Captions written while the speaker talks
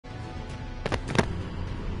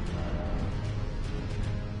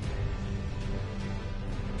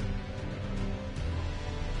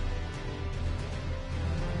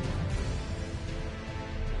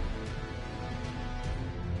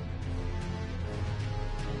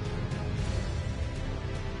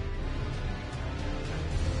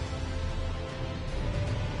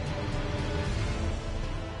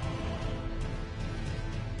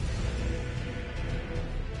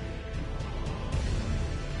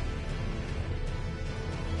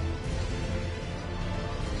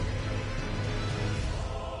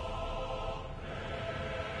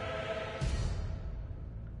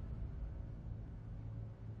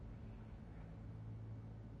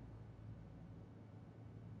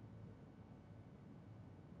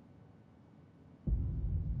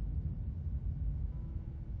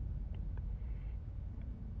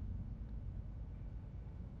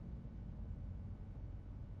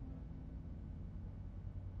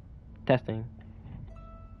Testing.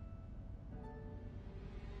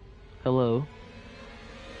 Hello.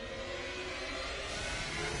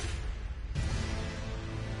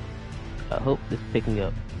 I hope this is picking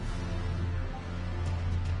up.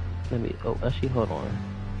 Let me. Oh, actually, hold on.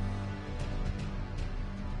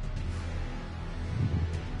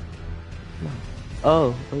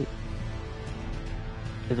 Oh, wait.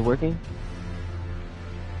 Is it working?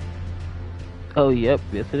 Oh, yep.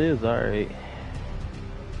 Yes, it is. All right.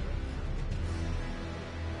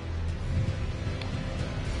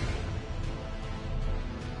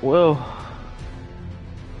 Well,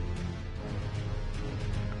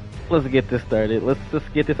 let's get this started. Let's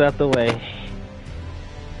just get this out the way.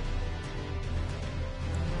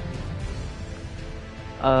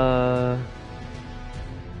 Uh,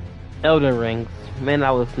 Elden Rings. Man, I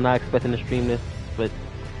was not expecting to stream this, but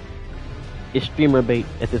it's streamer bait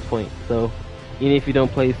at this point. So, even if you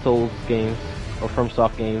don't play Souls games or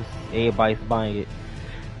FromSoft games, everybody's buying it.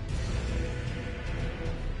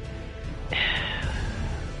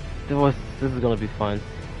 This is gonna be fun.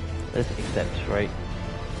 Let's accept, right?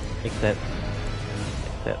 Accept.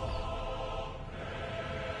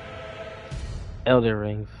 Elden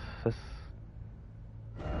Rings.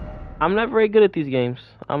 I'm not very good at these games.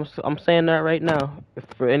 I'm saying that right now.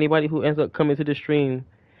 For anybody who ends up coming to the stream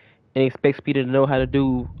and expects Peter to know how to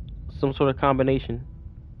do some sort of combination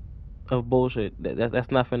of bullshit, that's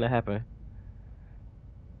not gonna happen.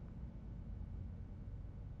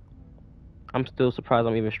 I'm still surprised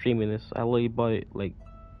I'm even streaming this. I literally bought it like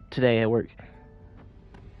today at work.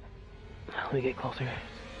 Let me get closer.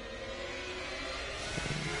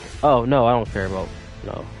 Oh no, I don't care about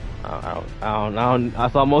no. I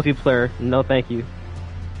saw multiplayer. No, thank you.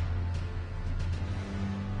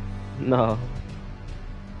 No.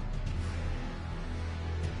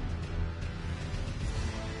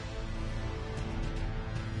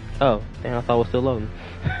 Oh, damn, I thought it was still loading.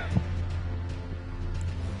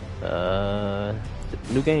 uh,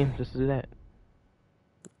 New game. Just do that.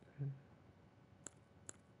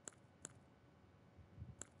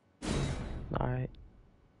 All right.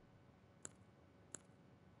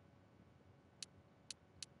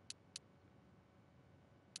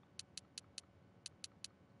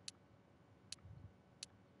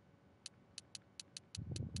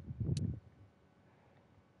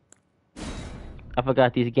 I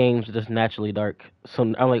forgot these games are just naturally dark. So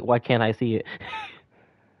I'm like, why can't I see it?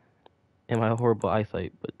 In my horrible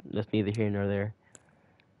eyesight, but that's neither here nor there.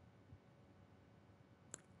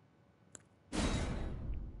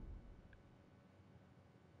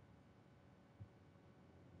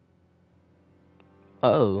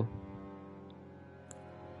 Oh.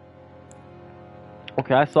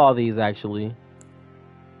 Okay, I saw these actually.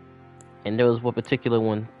 And there was one particular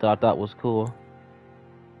one that I thought was cool.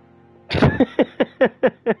 I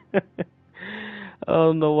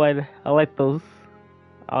don't know why. I like those.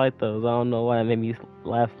 I like those. I don't know why it made me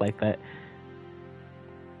laugh like that.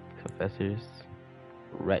 Confessor's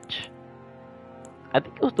Wretch. I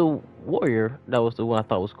think it was the warrior that was the one I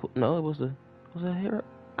thought was cool. No, it was the was it a hero?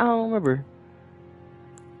 I don't remember.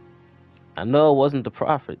 I know it wasn't the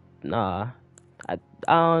prophet. Nah, I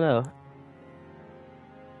don't know.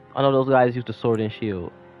 I know those guys use the sword and shield.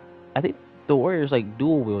 I think the warrior's like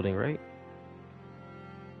dual wielding, right?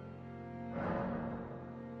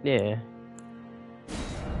 Yeah.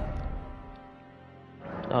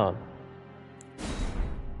 Oh,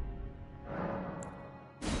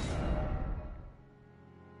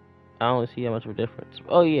 I don't see how much of a difference.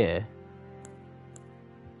 Oh yeah.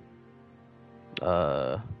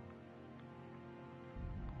 Uh,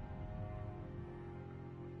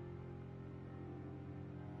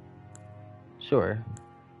 sure.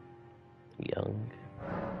 Young.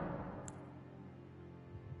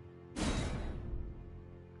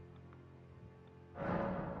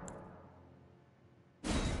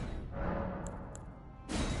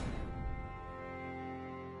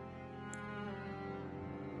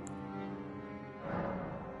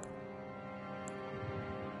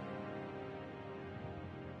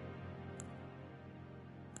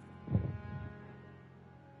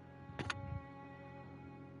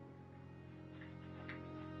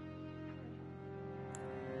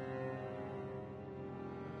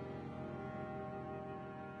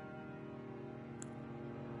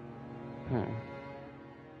 Hmm.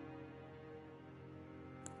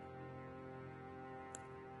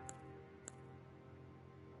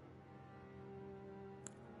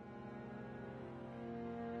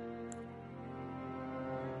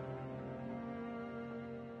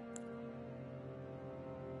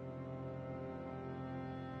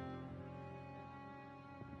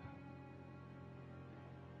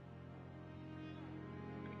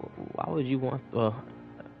 Why would you want? Well,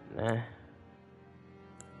 nah.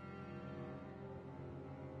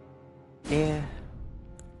 Yeah.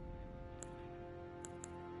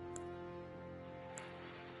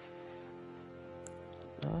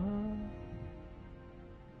 Uh,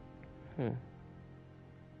 hmm.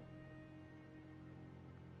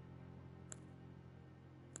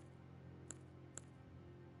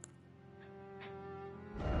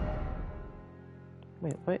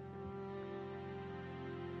 Wait, what?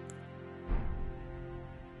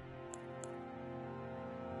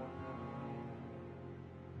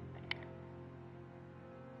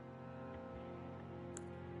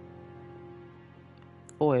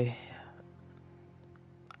 Boy,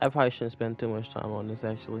 I probably shouldn't spend too much time on this.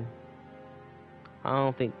 Actually, I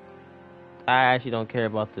don't think I actually don't care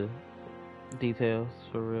about the details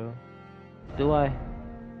for real. Do I?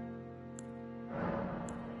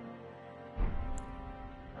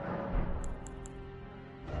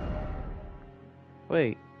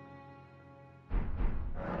 Wait.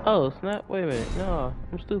 Oh snap! Wait a minute. No,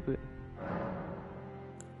 I'm stupid.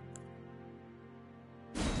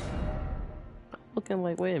 Looking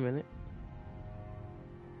like, wait a minute.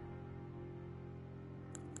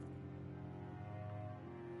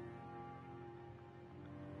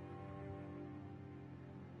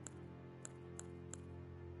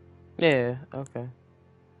 Yeah. Okay.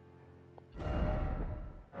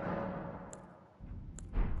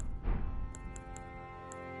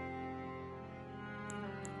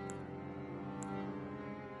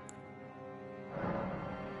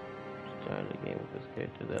 Starting the game with this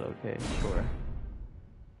character. That okay? Sure.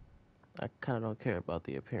 I kind of don't care about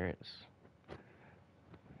the appearance.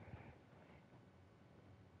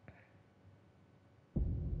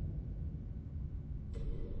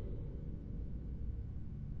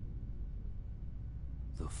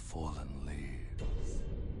 The fallen leaves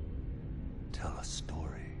tell a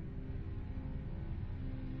story.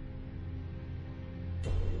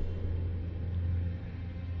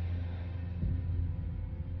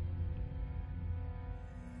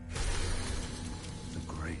 The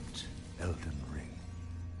great Elden Ring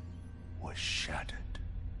was shattered.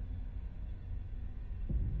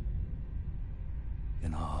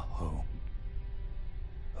 In our home,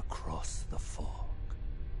 across the fog,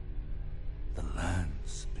 the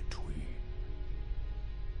lands between.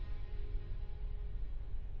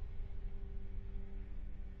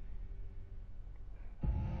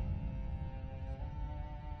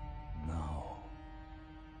 Now,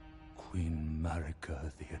 Queen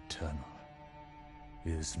Marika the Eternal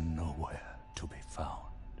is nowhere to be found.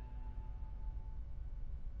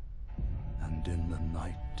 And in the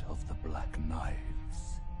night of the Black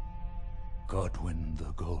Knives, Godwyn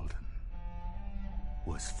the Golden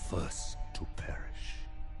was first to perish.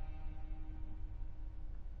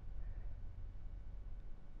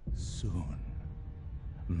 Soon,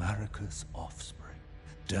 Marika's offspring,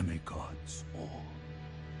 demigods all,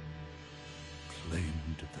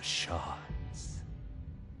 claimed the shards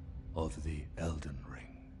of the Elden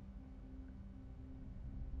Ring.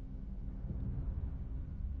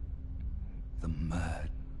 The mad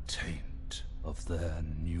taint of their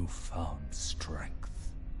newfound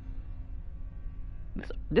strength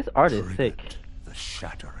This art is sick. triggered the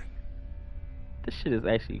shattering. This shit is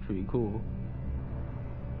actually pretty cool.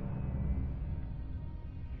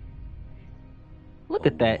 Look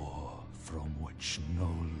at that. A war from which no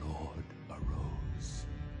lord arose.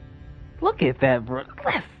 Look at that, bro.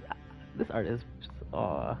 This art is.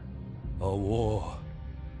 Aw. A war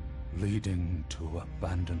leading to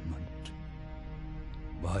abandonment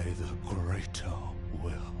by the greater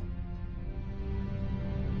will.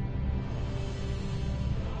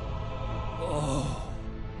 Oh,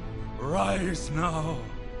 rise now,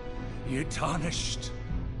 ye tarnished,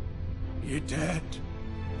 ye dead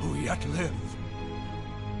who yet live.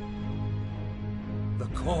 The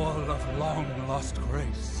call of long-lost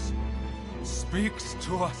grace speaks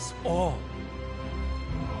to us all.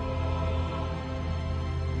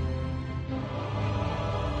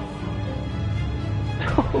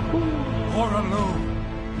 Horalu,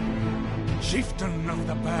 chieftain of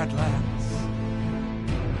the Badlands,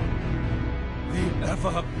 the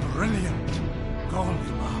ever-brilliant Gold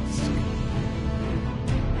Mask.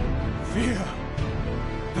 Fear,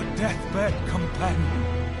 the deathbed companion,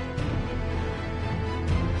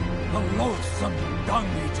 the loathsome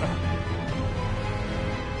dung-eater,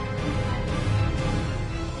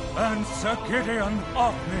 and Sir Gideon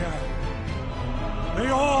Ofnir,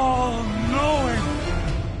 the all-knowing.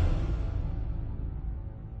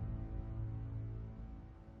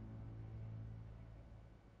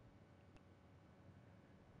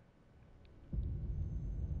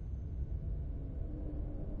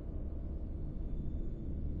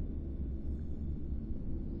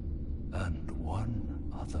 and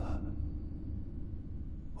one other,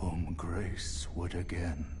 whom grace would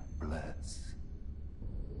again bless.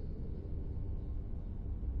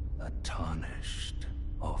 A tarnished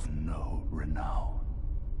of no renown.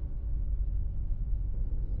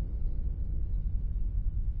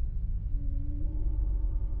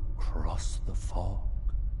 Cross the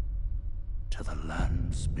fog to the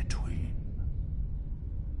lands between,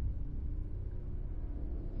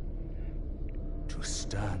 to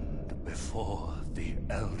stand before the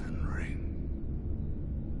Elden Ring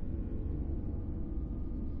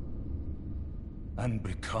and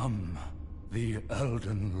become the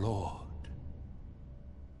Elden Lord.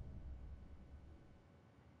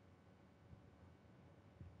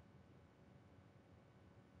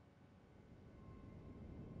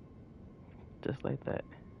 Just like that.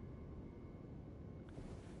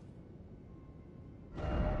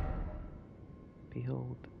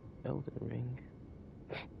 Behold, Elden Ring.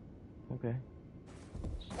 Okay.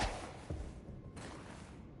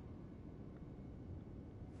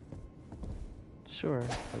 Sure,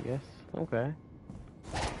 I guess. Okay.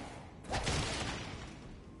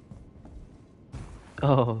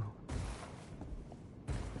 Oh.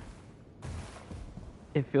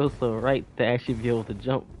 It feels so right to actually be able to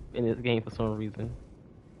jump in this game for some reason.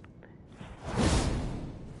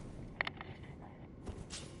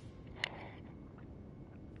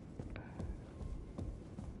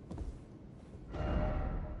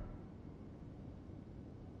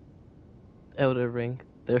 Elden Ring.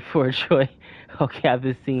 Therefore joy. Okay, I've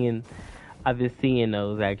been seeing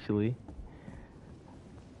those actually.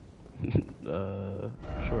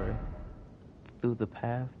 Sure. Through the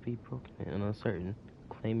path be broken and uncertain.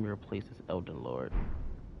 Claim your place as Elden Lord.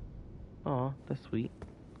 Aw, that's sweet.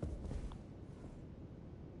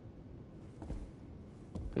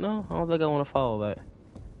 No, I don't think I want to follow that.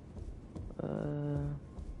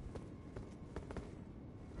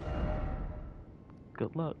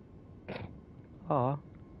 Good luck. Aw,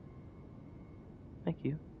 thank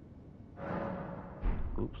you.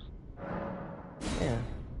 Oops. Yeah.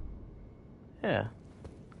 Yeah.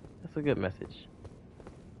 That's a good message.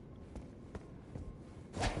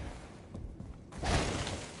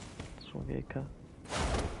 Just want to get cut.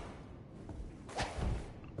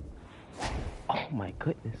 Oh my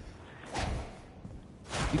goodness.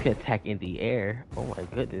 You can attack in the air. Oh my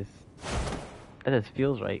goodness. That just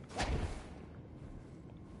feels right.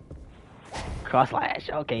 Cross slash.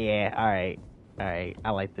 Okay, yeah. Alright. Alright. I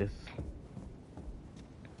like this.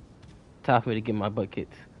 Time for me to get my butt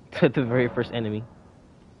kicked to the very first enemy.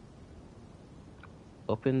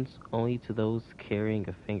 Opens only to those carrying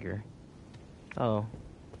a finger. Oh.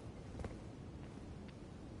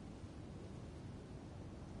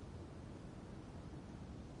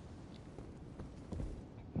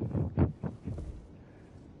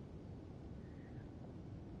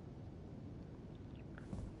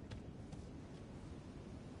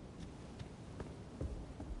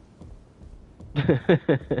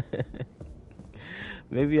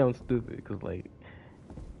 Maybe I'm stupid, because, like...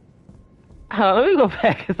 Let me go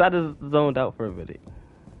back, because I just zoned out for a minute.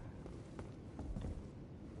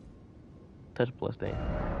 Touch plus thing.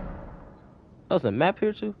 Oh, there's a map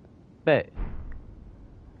here, too? Bet.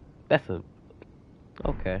 That's a...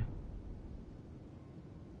 Okay.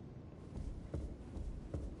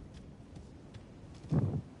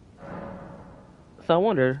 So I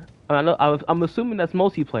wonder... I know, I'm assuming that's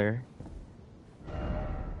multiplayer.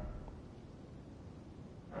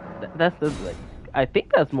 That's the... Like, I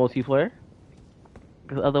think that's multiplayer.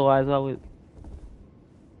 Because otherwise I would...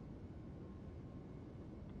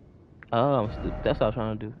 Oh, I'm stupid. That's what I was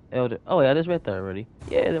trying to do. Elder. Oh, yeah, I just read that already.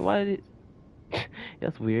 Yeah, then why did it...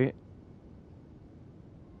 That's weird.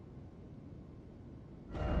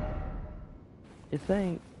 It's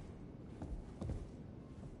saying...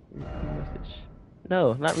 Message.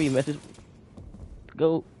 No, not read message.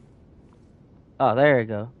 Go... Oh, there you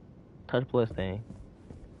go. Touch plus thing.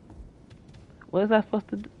 What is that supposed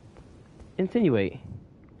to insinuate?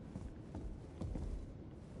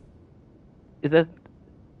 Is that...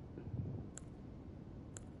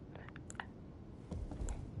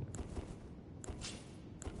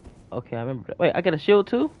 Okay, I remember that. Wait, I got a shield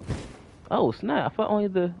too? Oh, snap. I thought only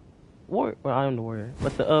the warrior... Well, I am the warrior.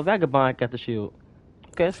 But the vagabond got the shield.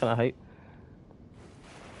 Okay, that's kind of hype.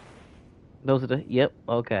 Those are the... Yep,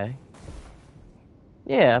 okay.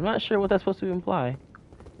 Yeah, I'm not sure what that's supposed to imply.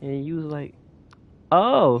 And use like...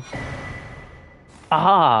 Oh!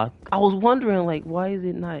 Ah! I was wondering, like, why is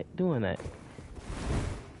it not doing that?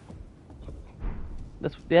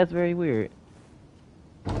 That's very weird.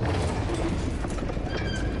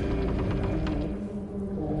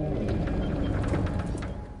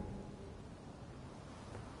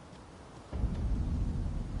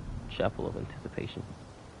 Chapel of Anticipation.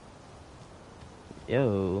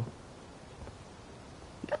 Yo.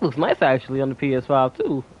 That looks nice actually on the PS5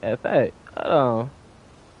 too. At fact. Hold on.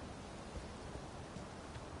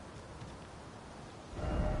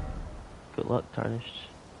 Good luck, Tarnished.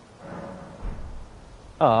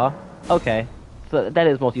 Aw. Okay. So that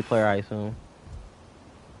is multiplayer, I assume.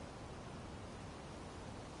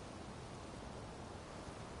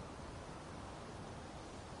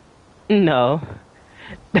 No.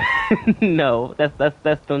 No. That's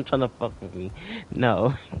them trying to fuck with me.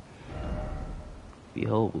 No.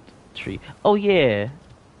 Behold, tree. Oh yeah.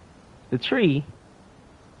 The tree.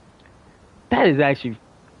 That is actually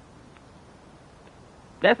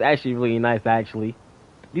that's actually really nice actually.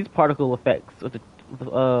 These particle effects with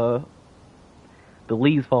the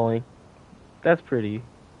leaves falling. That's pretty.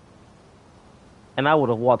 And I would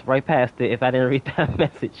have walked right past it if I didn't read that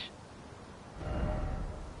message.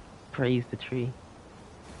 Praise the tree.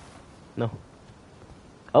 No.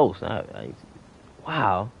 Oh, so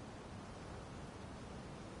wow.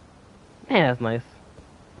 Man, that's nice.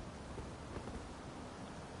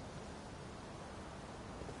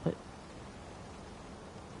 What?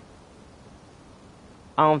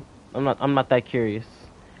 I don't, I'm not that curious.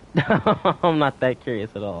 I'm not that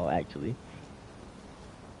curious at all, actually.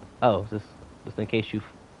 Oh, just in case you.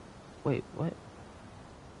 Wait, what?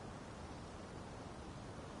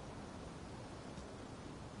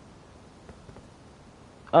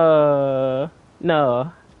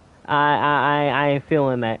 No. I ain't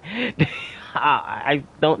feeling that. I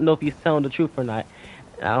don't know if he's telling the truth or not.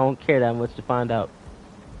 I don't care that much to find out.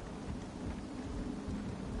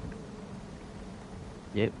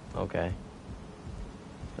 Yep. Okay.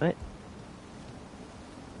 What?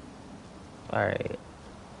 All right.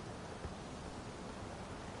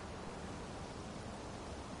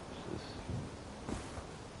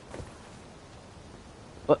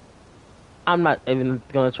 But I'm not even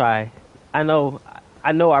gonna try. I know.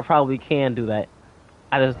 I know. I probably can do that.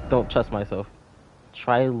 I just don't trust myself.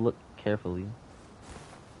 Try to look carefully.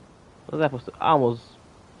 What's that supposed to? I almost.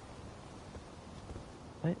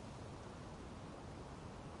 What?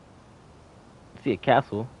 See a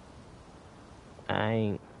castle. I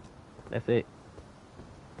ain't. That's it.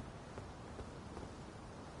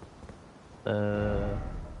 Uh.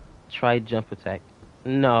 Try jump attack.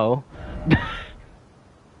 No.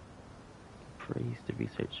 Praise the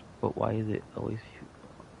research, but why is it always?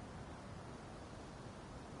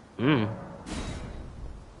 Hmm.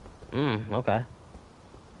 Hmm. Okay.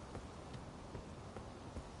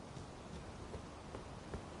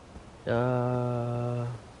 Uh.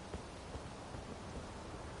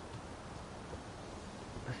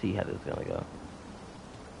 Let's see how this is gonna go.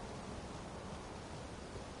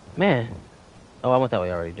 Man. Oh, I went that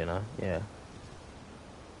way already, didn't I? Yeah.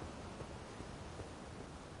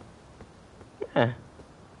 Yeah.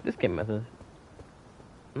 This game has a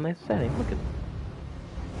nice setting. Look at.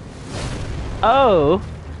 Oh.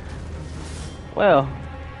 Well.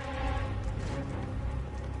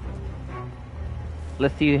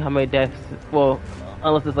 Let's see how many deaths. Well,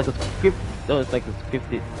 unless it's like a script. No, it's like a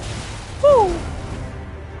scripted. Woo!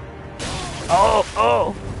 Oh,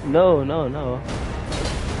 oh! No, no, no.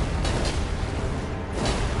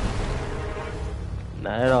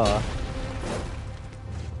 Not at all.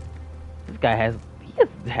 This guy has. He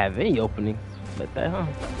doesn't have any openings like that, huh?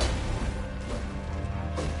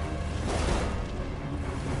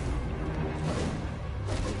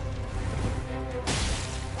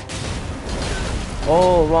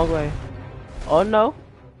 Oh, wrong way. Oh no.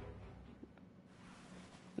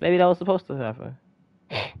 Maybe that was supposed to happen.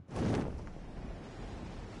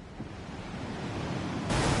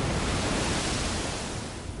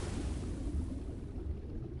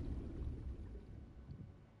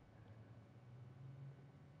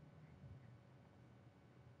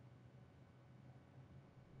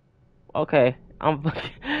 Okay, I'm.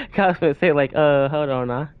 I was gonna say like, hold on,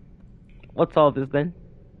 now. What's all this then?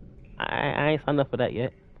 I ain't signed up for that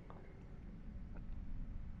yet.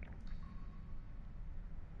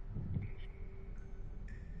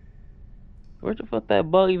 Where the fuck that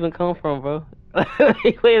bug even come from, bro?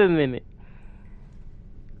 Like, wait a minute.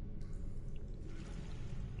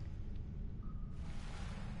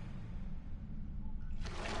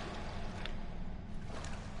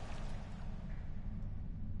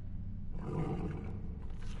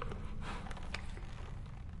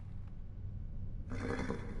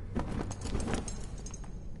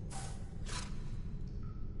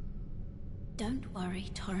 Don't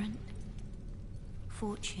worry, Torrent.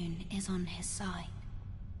 Fortune is on his side.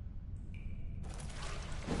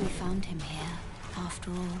 We found him here,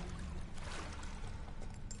 after all.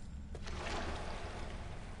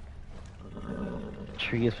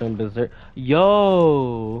 tree is from Berserk.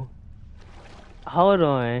 Yo, hold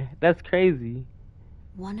on, that's crazy.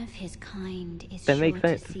 One of his kind is That sure makes to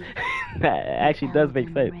sense. seek That the actually does make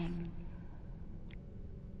Elden sense. Ring.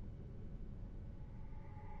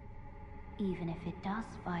 Even if it does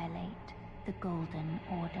violate the Golden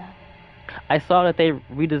Order. I saw that they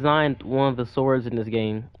redesigned one of the swords in this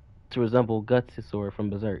game to resemble Guts' sword from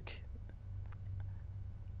Berserk.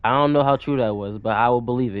 I don't know how true that was, but I will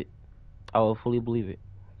believe it. I will fully believe it.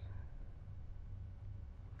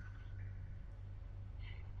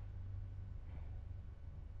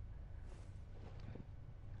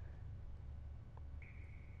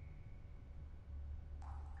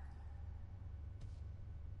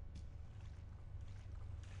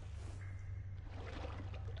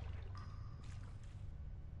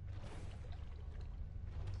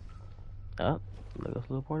 Oh, look, this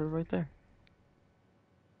little portal right there.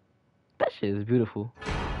 That shit is beautiful.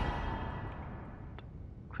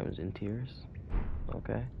 Crimson Tears.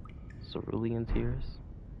 Okay. Cerulean Tears.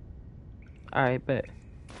 Alright, bet.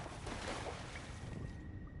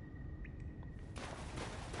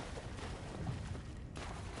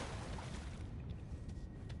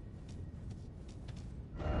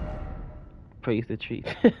 Praise the treat.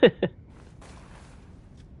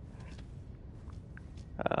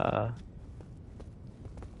 uh,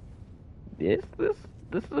 this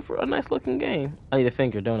is a nice looking game. I need a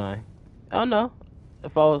finger, don't I? Oh no.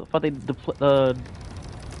 If I they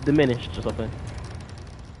diminished or something.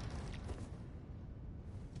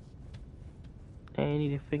 I ain't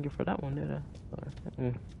need a finger for that one, did I?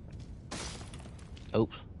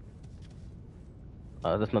 Oops.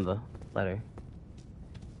 That's another letter.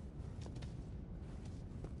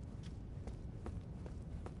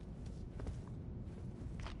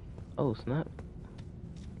 Oh snap.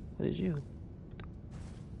 What is you?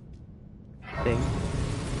 Thing.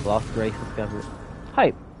 Lost grace discovered.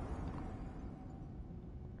 Hype.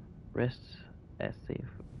 Rest as safe.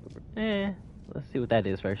 Let's see what that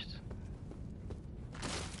is first.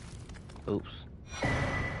 Oops.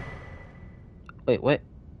 Wait, what?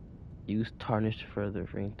 Use tarnished further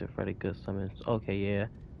ring to fight a good summons. Okay, yeah.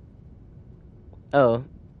 Oh.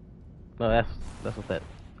 No, that's what that.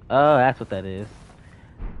 Oh, that's what that is.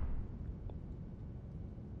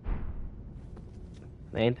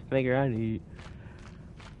 That ain't the figure I need.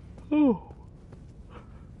 Oh.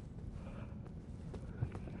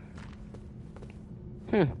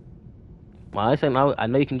 Well, I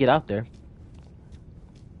know you can get out there.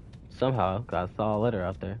 Somehow, 'cause I saw a letter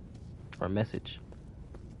out there. Or a message.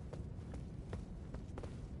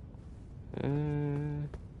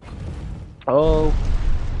 Oh.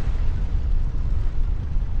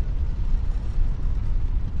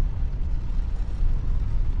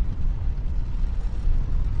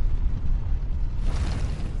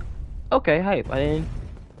 Okay, hype. I didn't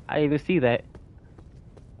even see that.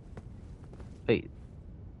 Wait.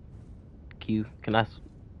 Q, can I?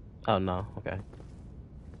 Oh no. Okay.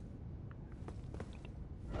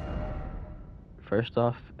 First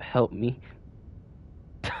off, help me.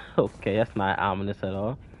 Okay, that's not ominous at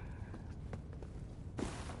all.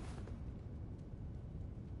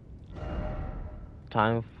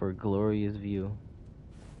 Time for glorious view.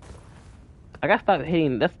 I gotta stop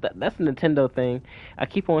hitting. That's a Nintendo thing. I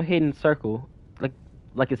keep on hitting circle,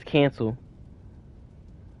 like it's cancel.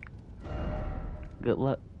 Good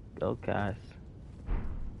luck. Oh guys.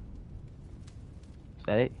 Is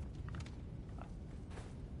that it?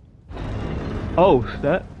 Oh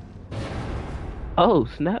snap. Oh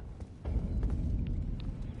snap.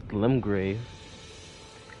 Limgrave.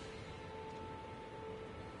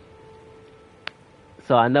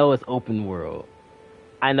 So I know it's open world.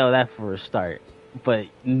 I know that for a start. But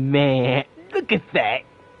man, look at that.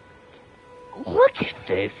 Look at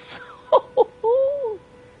this.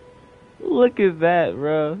 Look at that,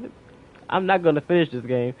 bro. I'm not gonna finish this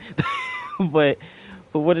game, but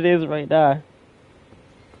for what it is right now,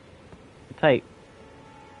 tight.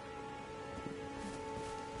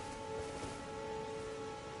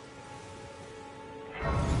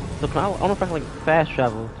 So I don't know if I can like fast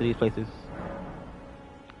travel to these places.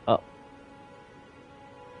 Oh,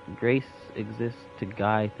 grace exists to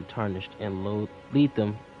guide the tarnished and lead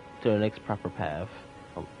them to the next proper path.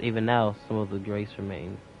 Even now, some of the grace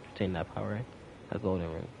remain, retain that power. A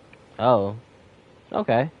golden ring. Oh,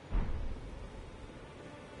 okay.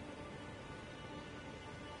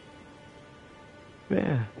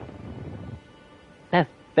 Yeah.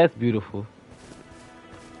 That's beautiful.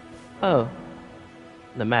 Oh,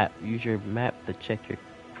 the map. Use your map to check your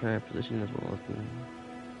current position as well as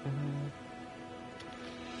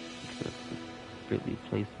the really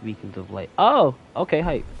place beacons of light. Oh, okay,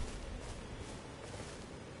 hype.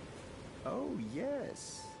 Oh,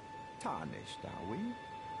 yes. Tarnished, are we?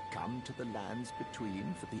 Come to the lands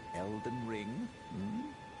between for the Elden Ring? Hmm?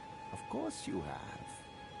 Of course you have.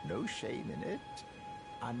 No shame in it.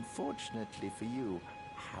 Unfortunately for you,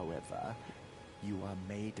 however, you are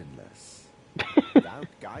maidenless. Without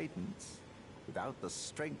guidance, without the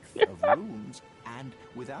strength of runes, and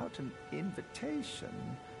without an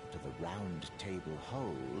invitation to the Round Table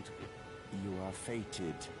Hold, you are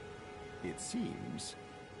fated, it seems,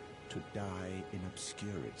 to die in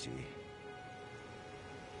obscurity.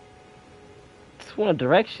 It's one of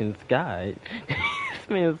Directions, God. This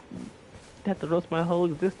man's had to roast my whole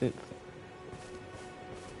existence.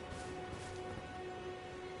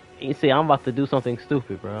 You see, I'm about to do something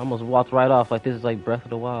stupid, bro. I almost walked right off like this is like Breath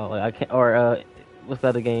of the Wild. Like I can't, or what's that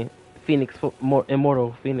other game?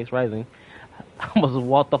 Immortal Phoenix Rising. I almost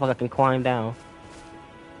walked off like I can climb down.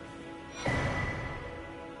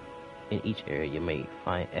 In each area, you may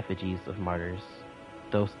find effigies of martyrs.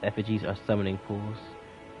 Those effigies are summoning pools.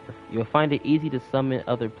 You'll find it easy to summon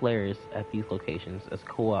other players at these locations as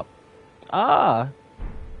co-op. Ah!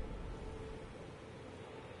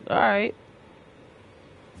 Alright.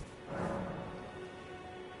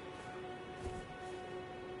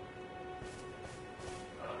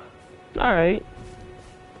 Alright.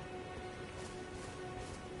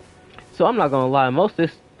 So I'm not gonna lie, most of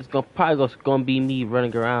this is gonna be me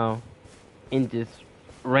running around and just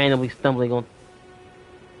randomly stumbling on.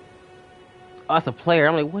 Oh, that's a player.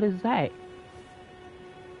 I'm like, what is that?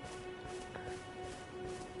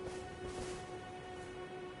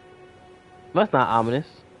 That's not ominous.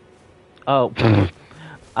 Oh,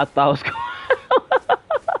 I thought it was.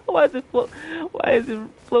 Why does it float? Why does it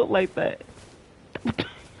float like that?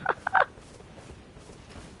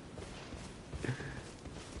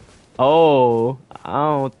 Oh,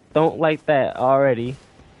 I don't like that already.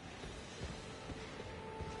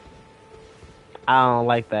 I don't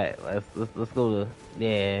like that. Let's go to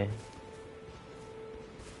yeah.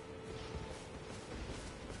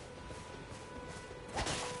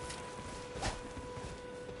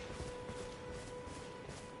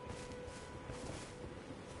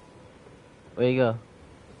 Where you go?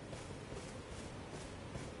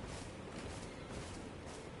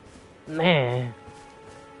 Man.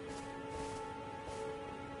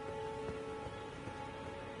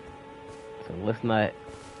 So let's not.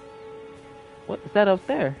 What is that up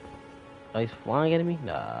there? Oh, he's flying at me?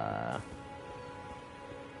 Nah.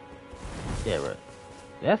 Yeah, right.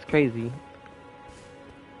 That's crazy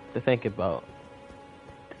to think about.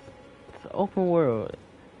 It's an open world.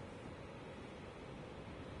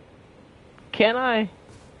 Can I?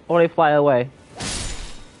 Or they fly away?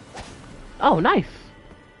 Oh, nice.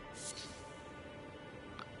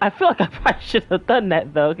 I feel like I probably should have done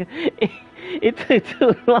that though. It took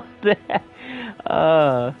too long to.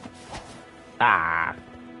 Uh. Ah.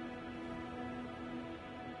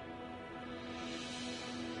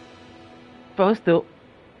 Bro, still.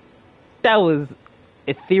 That was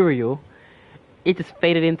ethereal. It just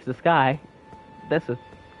faded into the sky. That's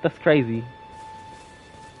crazy.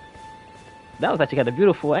 That was actually kind of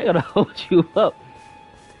beautiful. I gotta hold you up.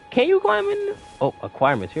 Can you climb in? Oh,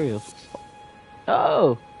 acquire materials.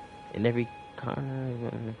 Oh, in every corner, you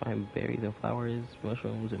can find berries and flowers,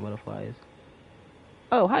 mushrooms and butterflies.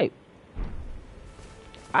 Oh, hype!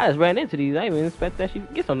 I just ran into these. I didn't even expect that you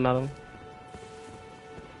get something out of them.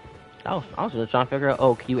 I was just trying to figure out.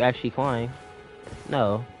 Oh, can you actually climb?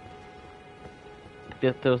 No.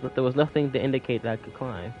 There was nothing to indicate that I could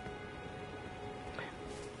climb.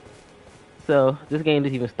 So this game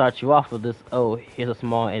doesn't even start you off with this. Oh, here's a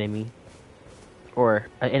small enemy, or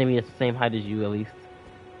an enemy that's the same height as you at least.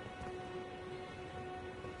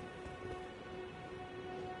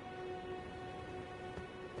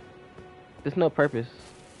 There's no purpose.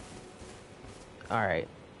 All right,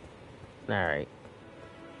 all right.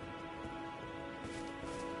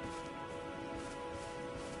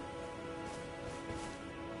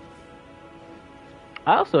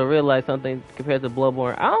 I also realized something compared to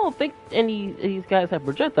Bloodborne. I don't think any of these guys have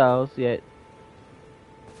projectiles yet.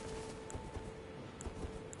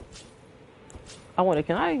 I wonder,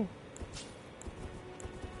 can I?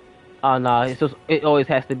 Oh no, it's just it always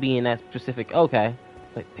has to be in that specific. Okay,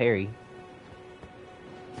 like parry.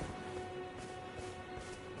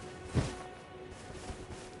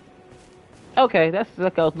 Okay, that's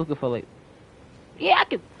like I was looking for. Like, yeah, I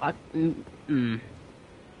could.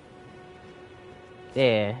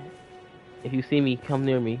 Yeah. If you see me, come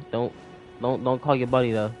near me. Don't call your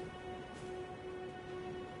buddy though.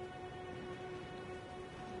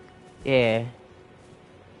 Yeah.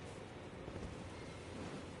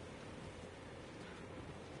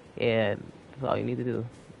 Yeah. That's all you need to do.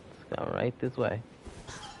 All right, this way.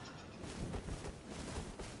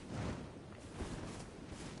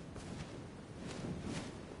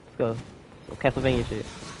 Let's go. Some Castlevania shit.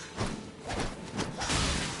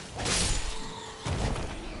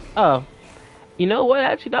 Oh, you know what?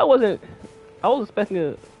 Actually, that wasn't. I was expecting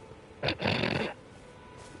a.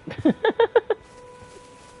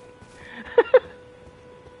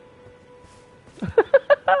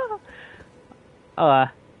 Oh, I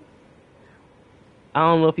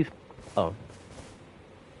don't know if he's. Oh,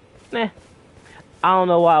 nah. I don't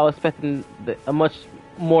know why I was expecting a much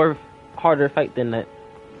more harder fight than that.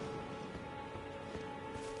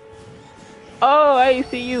 Oh, I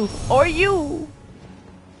see you. Or you.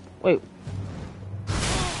 Wait.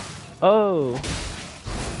 Oh.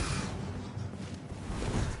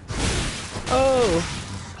 Oh.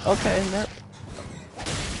 Okay. That.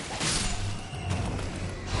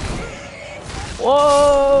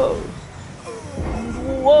 Whoa.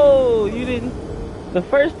 Whoa. You didn't. The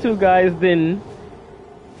first two guys didn't.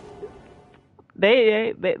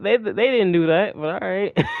 They didn't do that, but all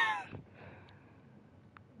right.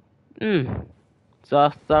 So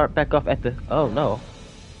I'll start back off at the. Oh no.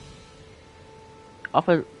 Off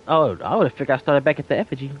of. Oh, I would have figured I started back at the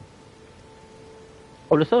effigy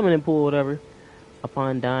or the summoning pool, or whatever.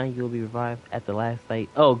 Upon dying, you will be revived at the last site.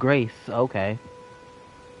 Oh, grace. Okay.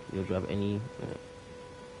 You'll drop any.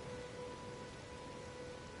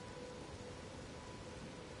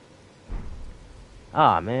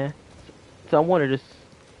 Ah, man. So I wonder, just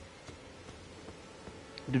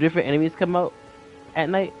do different enemies come out at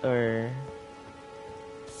night, or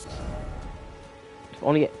if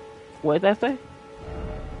only? What did that say?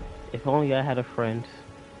 If only I had a friend.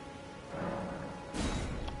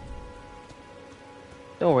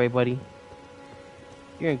 Don't worry, buddy.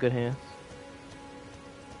 You're in good hands.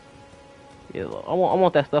 Yeah, I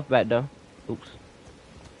want that stuff back though. Oops.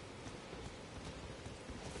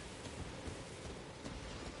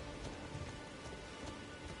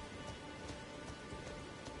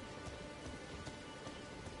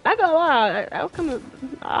 I got a lie. I was kind of.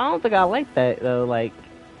 I don't think I like that though. Like,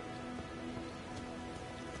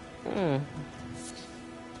 hmm.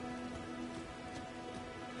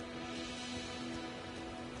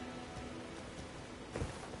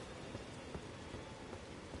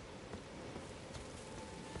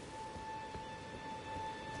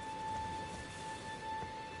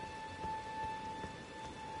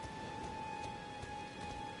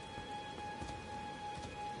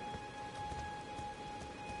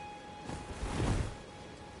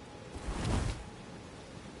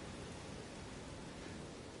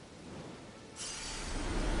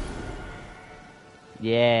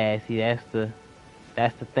 Yeah, see, that's the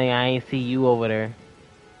thing. I ain't see you over there.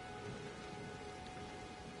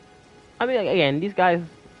 I mean, again, these guys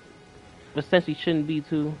essentially shouldn't be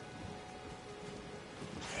too.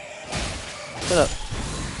 Shut up.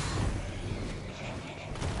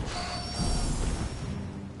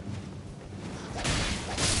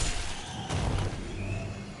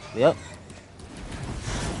 Yep.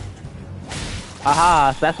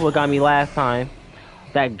 Aha, so that's what got me last time.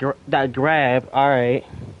 That grab. All right.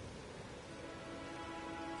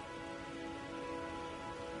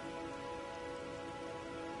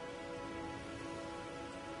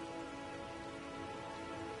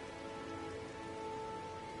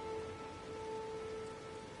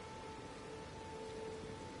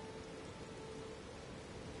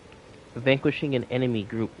 Vanquishing an enemy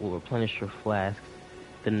group will replenish your flasks.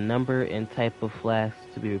 The number and type of flasks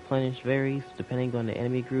to be replenished varies depending on the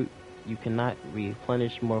enemy group. You cannot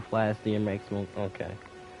replenish more flasks than your maximum. Okay.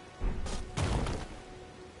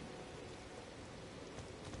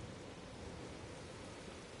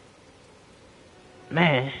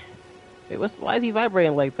 Man, wait, why is he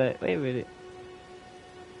vibrating like that? Wait a minute.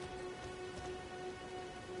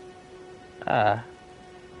 Ah.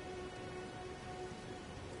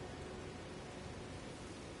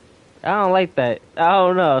 I don't like that. I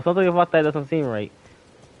don't know. Something about that doesn't seem right.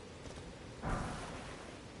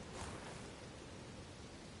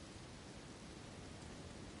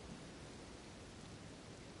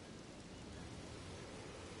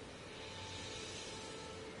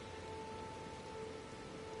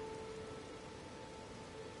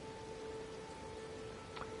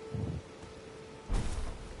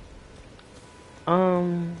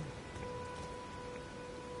 Um,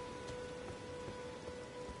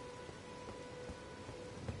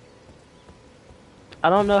 I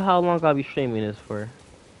don't know how long I'll be streaming this for.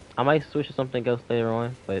 I might switch to something else later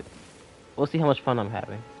on, but we'll see how much fun I'm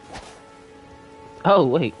having. Oh,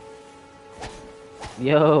 wait.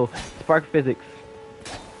 Yo, spark physics.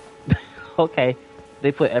 Okay,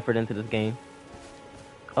 they put effort into this game.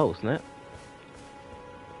 Oh, snap.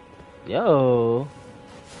 Yo.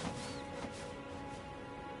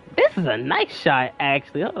 This is a nice shot,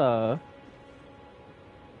 actually. Hold on.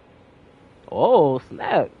 Oh,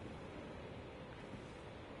 snap.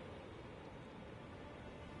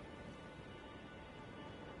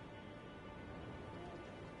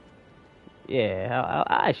 Yeah,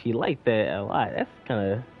 I actually like that a lot. That's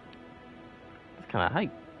kind of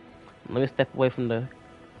hype. Let me step away from the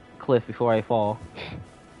cliff before I fall,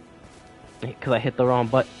 cause I hit the wrong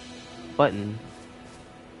button.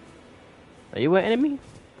 Are you an enemy?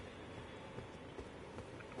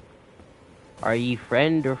 Are ye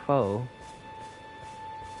friend or foe?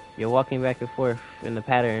 You're walking back and forth in the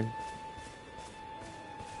pattern.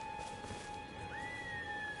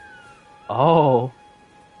 Oh,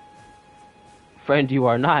 friend, you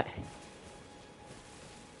are not.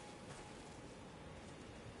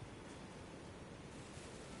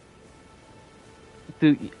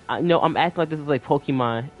 Dude, I know I'm acting like this is like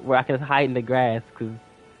Pokemon, where I can just hide in the grass. Cause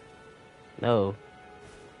no,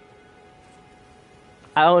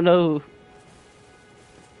 I don't know.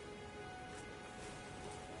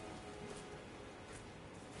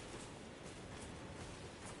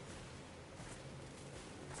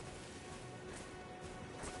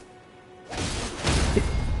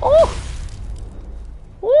 Oh,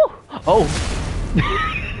 oh, oh.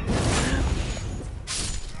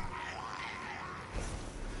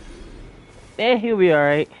 Eh, he'll be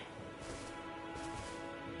alright.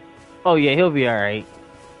 Oh yeah, he'll be alright.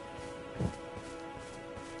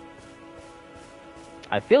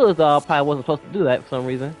 I feel as though I probably wasn't supposed to do that for some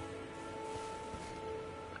reason.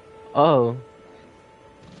 Oh.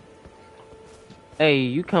 Hey,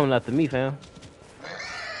 you coming after me, fam.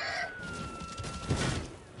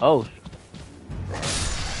 Oh.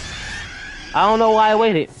 I don't know why I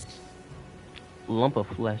waited. Lump of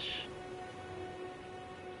flesh.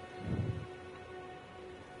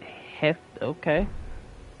 Okay.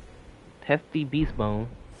 Hefty beast bone.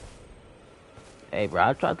 Hey, bro,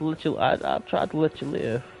 I tried to let you. I tried to let you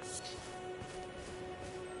live.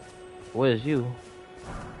 What is you?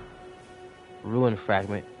 Ruin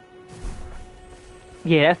fragment.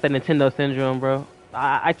 Yeah, that's the Nintendo syndrome, bro.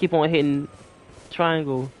 I keep on hitting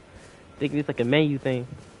triangle, thinking it's like a menu thing.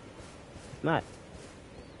 It's not.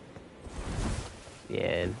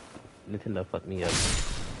 Yeah, Nintendo fucked me up.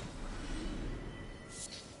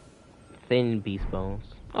 Thin beast bones.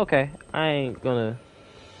 Okay, I ain't gonna.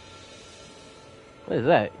 What is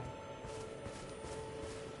that?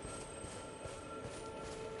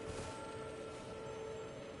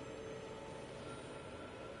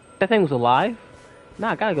 That thing was alive?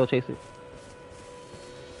 Nah, I gotta go chase it.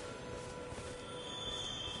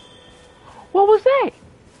 What was that?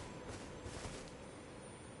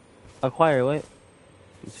 Acquire what?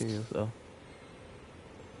 Materials, oh.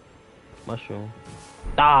 Mushroom.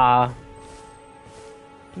 Ah!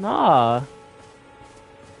 Nah.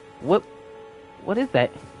 What? What is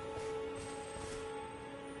that?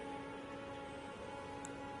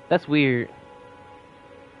 That's weird.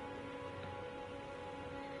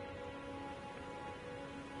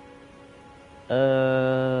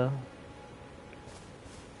 Uh.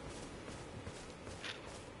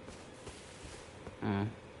 Hmm.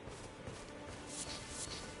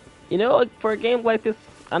 You know, like, for a game like this,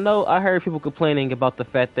 I know I heard people complaining about the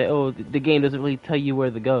fact that, oh, the game doesn't really tell you where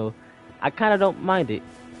to go. I kind of don't mind it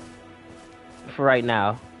for right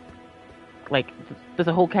now. Like, there's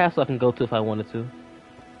a whole castle I can go to if I wanted to.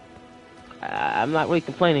 I'm not really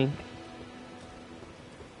complaining.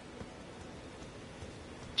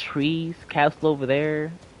 Trees, castle over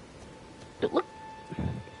there. Dude, look.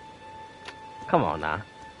 Come on now.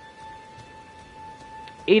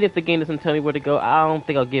 Even if the game doesn't tell me where to go, I don't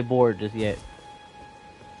think I'll get bored just yet.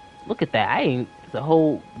 Look at that. It's a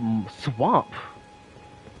whole swamp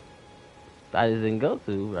that I didn't go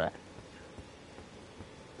to, right?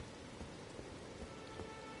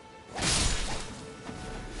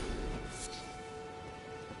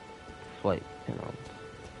 Flight, you know.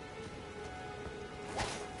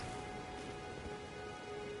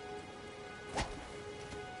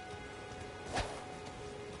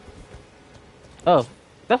 Oh,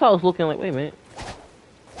 that's how I was looking like, wait a minute.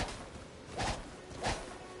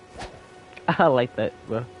 I like that,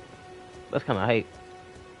 bro. That's kind of hype.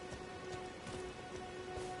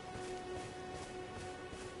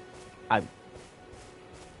 I,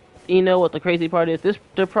 you know what the crazy part is?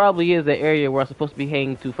 There probably is an area where I'm supposed to be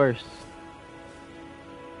heading to first.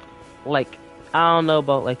 Like, I don't know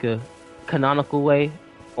about like a canonical way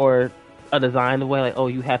or a designed way, like, oh,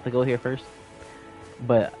 you have to go here first.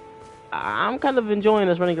 But I'm kind of enjoying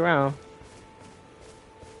this running around.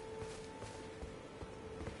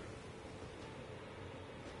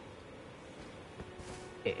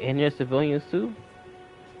 And your civilians too?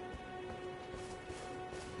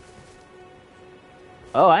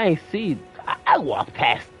 Oh, I ain't see. I walked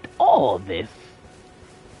past all of this.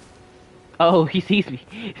 Oh, he sees me.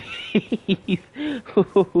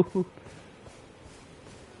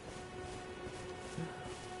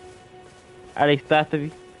 Are they stopping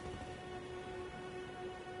me?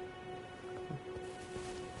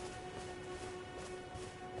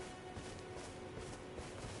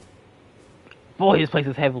 Boy, this place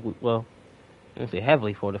is heavily, well, I won't say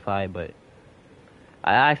heavily fortified, but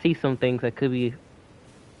I see some things that could be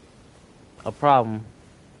a problem.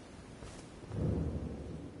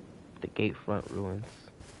 The gate front ruins.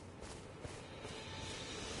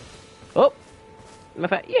 Oh! Matter of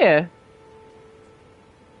fact, yeah.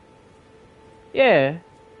 Yeah.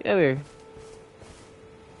 Yeah, we're.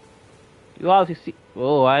 You obviously see.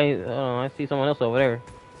 Oh, I see someone else over there.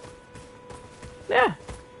 Yeah.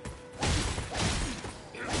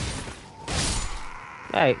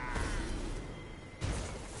 Hey.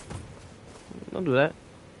 Don't do that.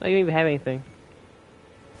 No, you don't even have anything.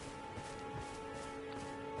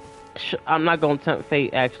 I'm not gonna tempt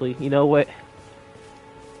fate, actually. You know what?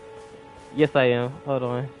 Yes, I am. Hold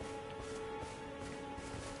on.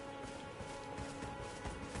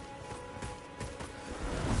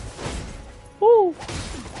 Woo!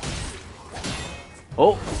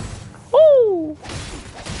 Oh! Woo!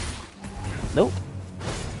 Nope.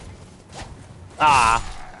 Ah!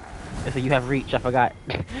 So you have reach, I forgot.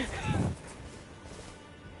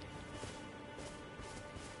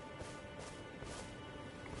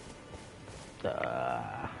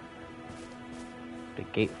 The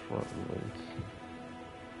gate front ruins.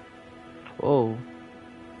 Whoa.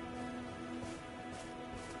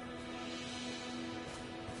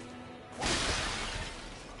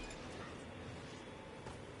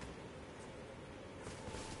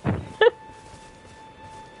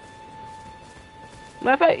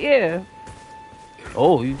 Matter of fact, yeah.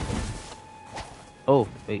 Oh, you. Oh,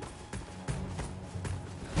 wait.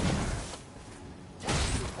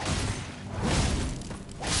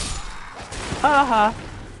 Haha.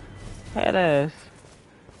 Head ass.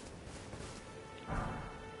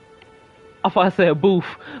 I thought I said booth.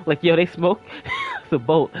 Like, yo, they smoke. It's a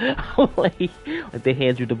boat. like they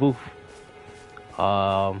hand you the booth.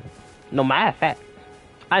 No, matter of fact,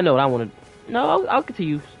 I know what I want to. No, I'll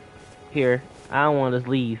continue here. I don't want to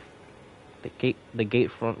leave. The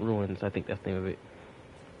gate front ruins. I think that's the name of it.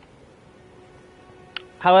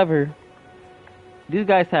 However, these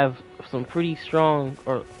guys have some pretty strong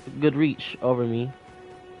or good reach over me,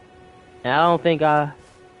 and I don't think I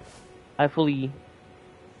fully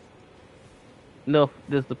know if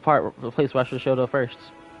this is the place where I should show up first.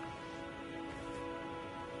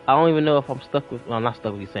 I don't even know if I'm stuck with. Well, I'm not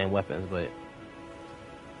stuck with these same weapons, but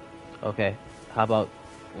okay. How about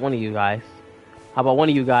one of you guys? How about one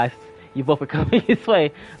of you guys? You both are coming this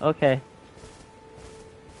way. Okay.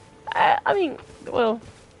 I mean, well.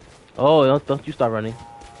 Oh, don't you start running.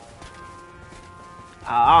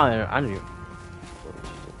 I knew.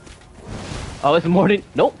 Oh, it's morning.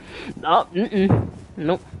 Nope. No.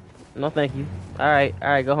 Nope. No, thank you. All right.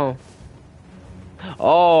 Go home.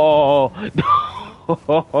 Oh.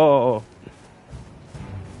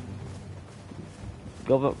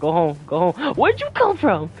 Go home. Go home. Where'd you come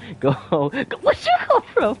from? Go home. Where'd you come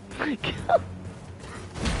from?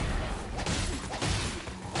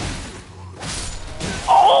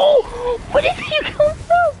 Oh! Where did you come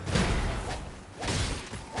from?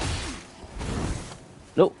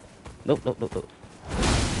 Nope.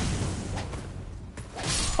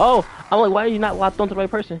 Oh! I'm like, why are you not locked onto the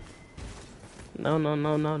right person? No.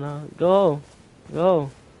 Go.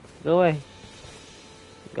 Go away.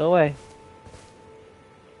 Go away.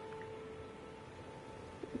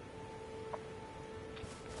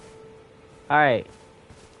 Alright.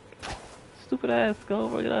 Stupid ass. Go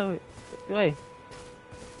over. Get out of it. Go away.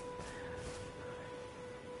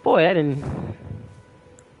 Boy, that didn't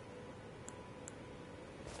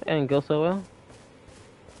go so well.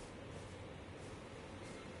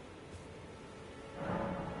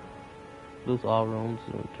 Lose all rooms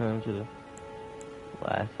and return to the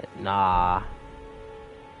last site. Nah.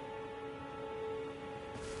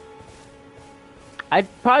 I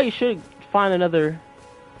probably should find another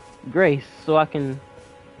grace so I can,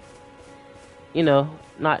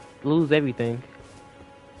 not lose everything.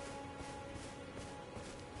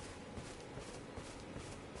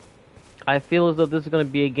 I feel as though this is gonna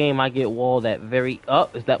be a game I get walled at very. Oh,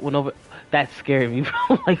 is that one over? That scared me,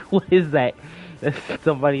 bro. Like, what is that? That's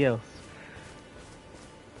somebody else.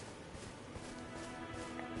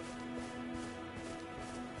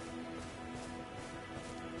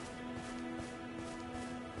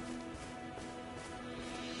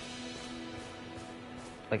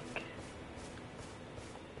 Like,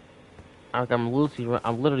 I'm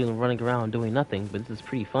literally running around doing nothing, but this is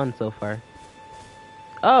pretty fun so far.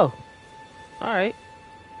 Oh, all right.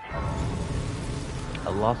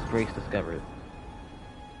 A lost grace discovered.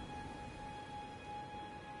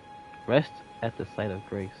 Rest at the site of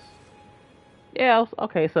grace. Yeah.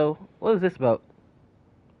 Okay. So, what is this about?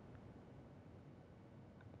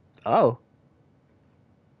 Oh.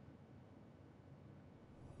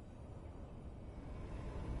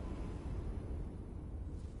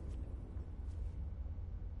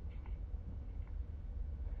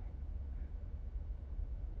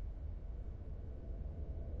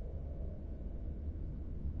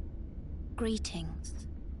 Greetings,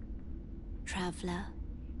 traveler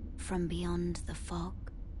from beyond the fog.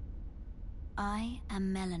 I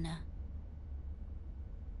am Melina.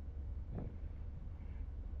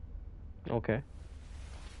 Okay.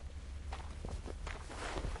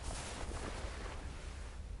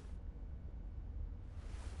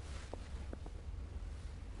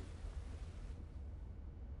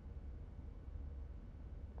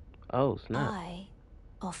 Oh snap. I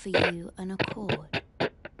offer you an accord.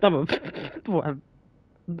 why,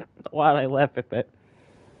 why did I laugh at that?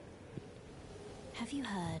 Have you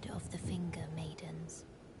heard of the Finger Maidens?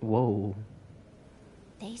 Whoa.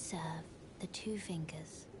 They serve the Two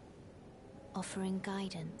Fingers, offering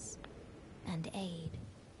guidance and aid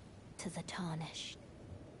to the tarnished.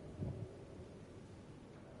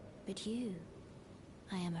 But you,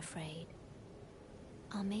 I am afraid,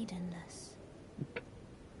 are maidenless.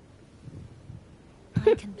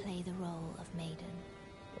 I can play the role of maiden,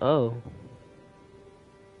 Oh.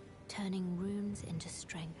 turning runes into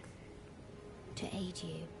strength to aid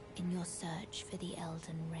you in your search for the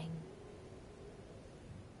Elden Ring.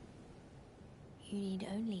 You need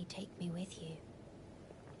only take me with you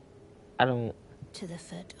I don't. to the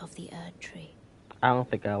foot of the Erd Tree. I don't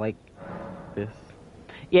think I like this.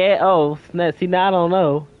 Yeah. Oh snap. See now I don't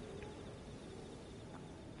know.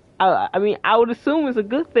 I mean I would assume it's a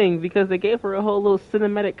good thing because they gave her a whole little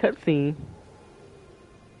cinematic cutscene.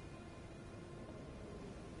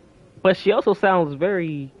 But she also sounds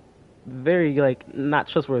very, very like not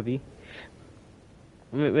trustworthy.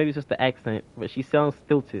 Maybe it's just the accent, but she sounds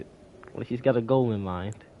stilted. Like she's got a goal in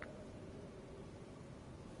mind.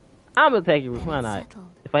 I'm gonna take it. Then Why it's not? settled.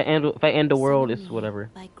 If I end the world, Summon it's me whatever.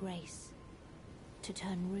 by grace to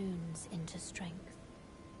turn runes into strength.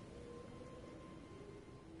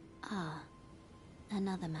 Ah,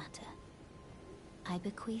 another matter. I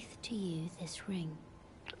bequeath to you this ring.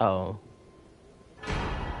 Oh,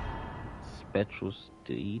 spectral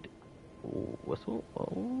steed. Whistle.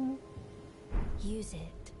 Oh, Use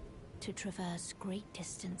it to traverse great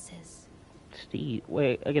distances. steed.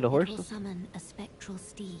 Wait, I get a It horse. will summon a spectral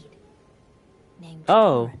steed named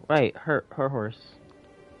Oh, Torrent. right. Her horse.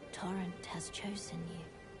 Torrent has chosen you.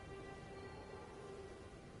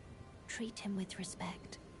 Treat him with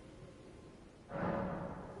respect.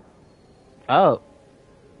 Oh,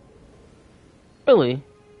 really?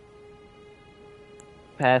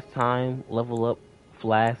 Pass time, level up,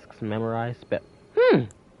 flasks, memorize, spell. I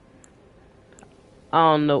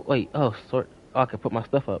don't know. Wait. Oh, sort. Oh, I can put my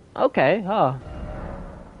stuff up. Okay. Oh.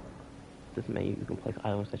 This menu, you can place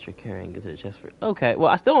items that you're carrying into the chest for. Okay. Well,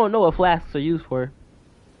 I still don't know what flasks are used for.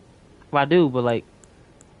 Well, I do, but like,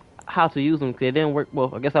 how to use them? Cause it didn't work.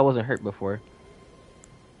 Well, I guess I wasn't hurt before.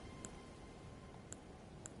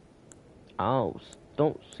 Oh,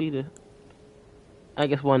 don't see the. I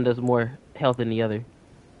guess one does more health than the other.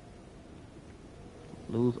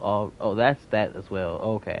 Lose all. Oh, that's that as well.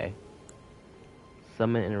 Okay.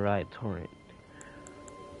 Summon and ride torrent.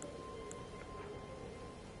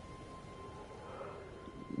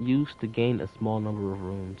 Used to gain a small number of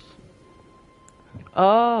runes.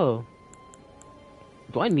 Oh.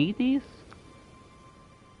 Do I need these?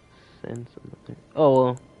 Send some. Oh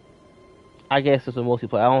well. I guess it's a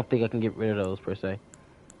multiplayer. I don't think I can get rid of those per se.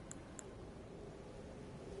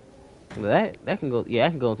 That can go. Yeah, I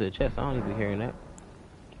can go into the chest. I don't need to be hearing that.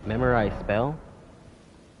 Memorize spell.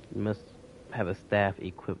 You must have a staff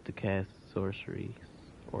equipped to cast sorceries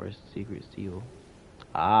or a secret seal.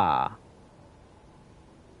 Ah.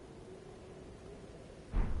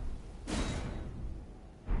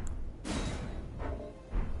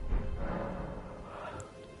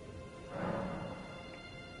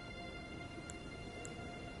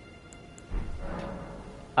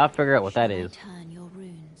 I'll figure out what that Shall I is. turn your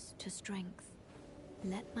runes to strength?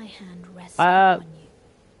 Let my hand rest Uh, upon you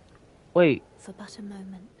wait. for but a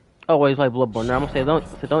moment. Oh, wait, it's like Bloodborne. No, I'm gonna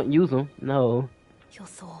say don't use them. No. Your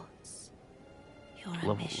thoughts, your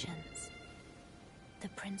Level. ambitions, the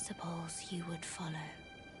principles you would follow.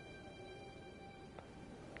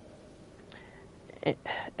 Eh,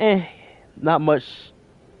 eh, not much.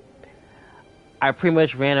 I pretty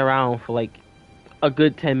much ran around for like a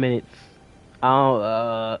good 10 minutes. I don't,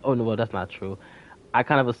 oh no, well that's not true. I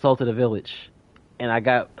kind of assaulted a village, and I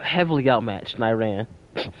got heavily outmatched, and I ran.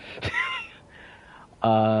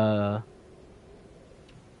 uh,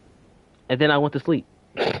 and then I went to sleep.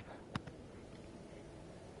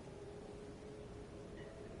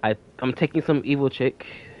 I'm taking some evil chick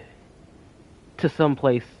to some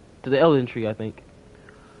place to the Elden tree. I think.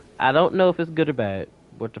 I don't know if it's good or bad.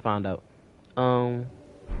 We're to find out. Um,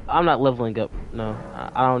 I'm not leveling up. No,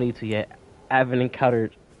 I don't need to yet. I haven't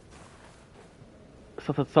encountered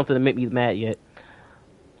something to make me mad yet.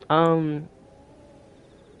 Um,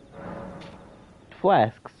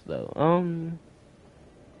 flasks though.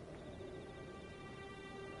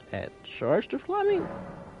 Add charge to flaming.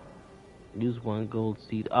 Use one gold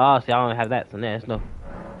seed. Oh, see, I don't have that, so that's no. All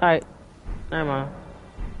right, never mind.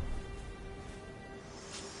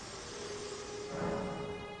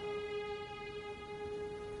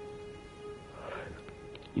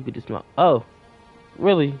 You could just smell. Oh,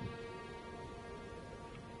 really?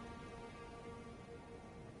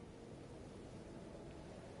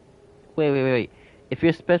 Wait. If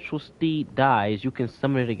your spectral steed dies, you can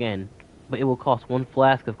summon it again, but it will cost one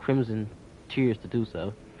flask of crimson tears to do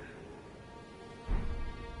so.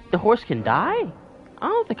 The horse can die? I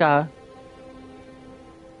don't think I.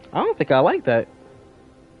 I don't think I like that.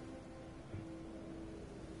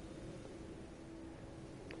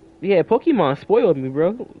 Yeah, Pokemon spoiled me,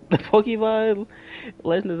 bro. The Pokemon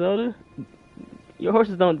Legend of Zelda. Your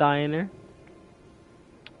horses don't die in there.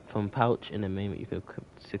 From pouch in the main, you can equip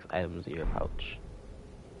 6 items in your pouch.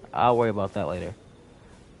 I'll worry about that later.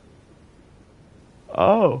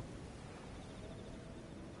 Oh.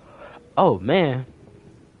 Oh man.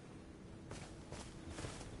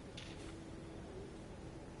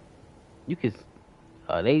 You could.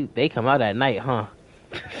 They come out at night, huh?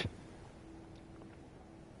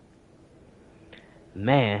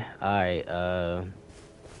 Man, alright,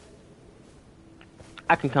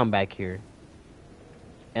 I can come back here.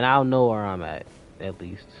 And I'll know where I'm at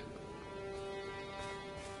least.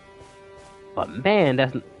 But man,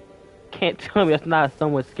 that's... Can't tell me that's not a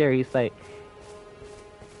somewhat scary sight.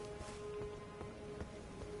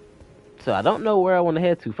 So I don't know where I want to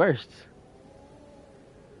head to first.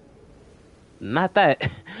 Not that.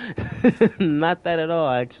 Not that at all,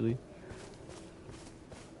 actually.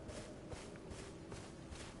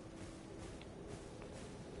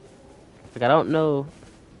 Like, I don't know.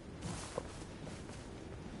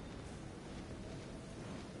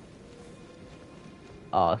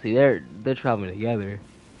 Oh, see, they're traveling together.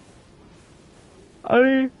 I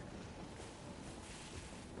mean,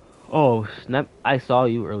 oh snap! I saw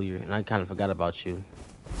you earlier, and I kind of forgot about you.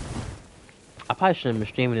 I probably shouldn't have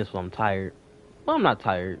been streaming this while I'm tired. Well, I'm not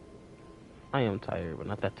tired. I am tired, but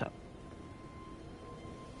not that tired.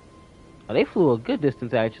 Oh, they flew a good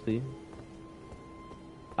distance actually.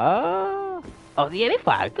 Oh yeah, they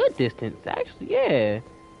fly a good distance actually. Yeah.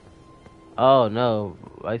 Oh no,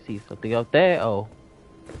 I see something up there. Oh.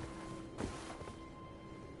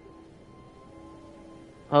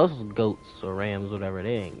 Oh, those are goats or rams, whatever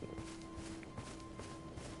they ain't.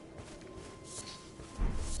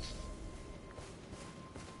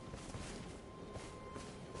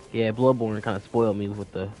 Yeah, Bloodborne kind of spoiled me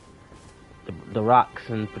with the rocks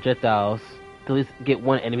and projectiles to at least get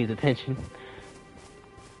one enemy's attention.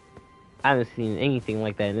 I haven't seen anything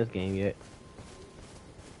like that in this game yet.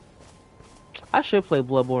 I should play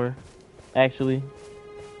Bloodborne, actually.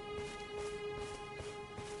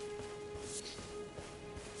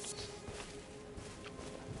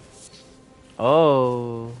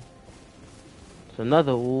 Oh, it's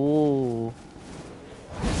another. Ooh.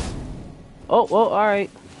 Oh, well, all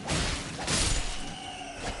right.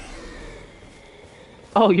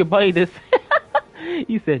 Oh, your buddy just.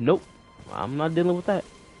 You said nope. I'm not dealing with that.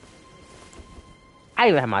 I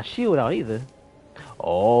didn't even have my shield out either.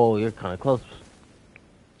 Oh, you're kind of close.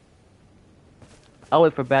 I'll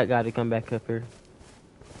wait for Bat Guy to come back up here.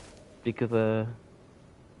 Because,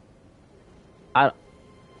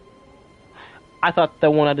 I thought the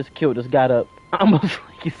one I just killed just got up. I almost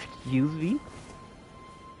like, excuse me?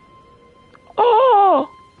 Oh!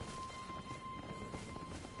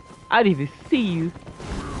 I didn't even see you.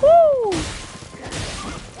 Woo!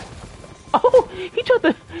 Oh,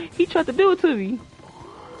 he tried to do it to me.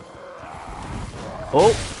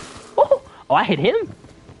 Oh, oh, I hit him.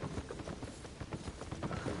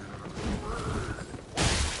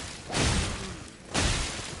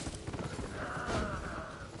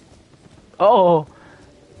 Oh,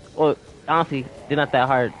 well, honestly, they're not that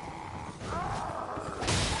hard.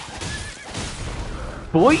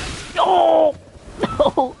 Boy! Oh!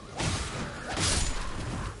 No!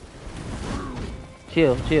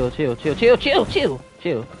 Chill, chill, chill, chill, chill, chill, chill,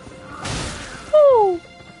 chill. Woo!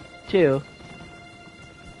 Chill.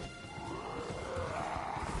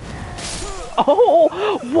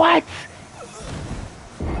 Oh! What?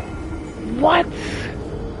 What?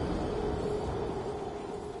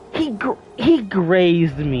 He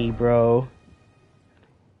grazed me, bro.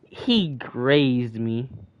 He grazed me.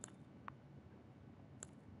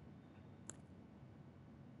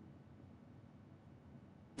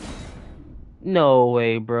 No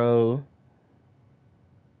way, bro.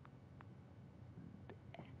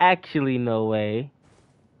 Actually, no way.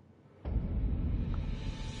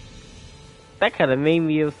 That kind of made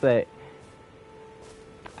me upset.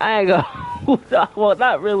 I ain't gonna. Well,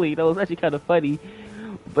 not really. That was actually kind of funny.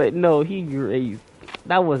 But no, he grazed.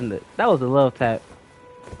 That wasn't it. That was a love tap.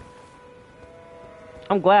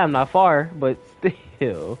 I'm glad I'm not far, but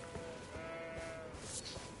still.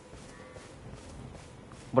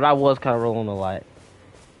 But I was kind of rolling a lot.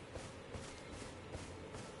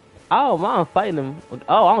 Oh, I'm fighting him.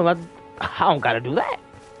 Oh, I don't gotta do that.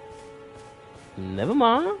 Never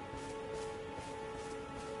mind.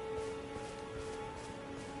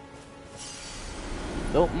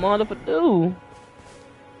 Don't mind if I do.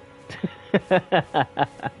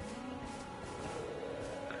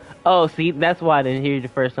 Oh, see, that's why I didn't hear you the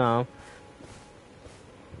first time.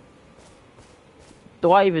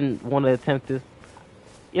 Do I even want to attempt this?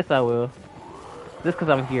 Yes, I will. Just because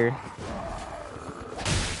I'm here.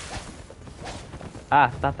 Ah,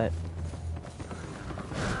 stop that.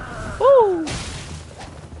 Woo!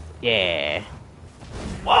 Yeah.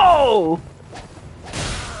 Whoa!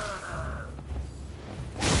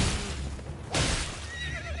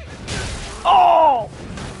 Oh!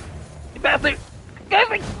 You bastard! Get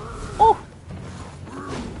me! Oh!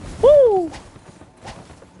 Woo!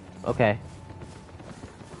 Okay.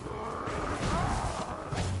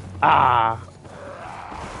 Ah!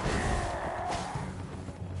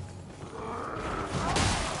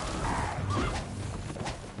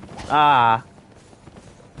 Ah!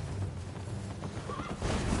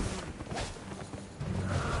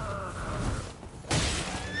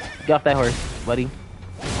 Get off that horse, buddy.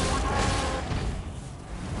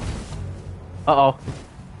 Uh-oh.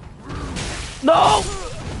 No!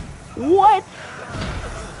 What?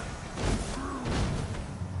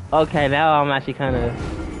 Okay, now I'm actually kind of...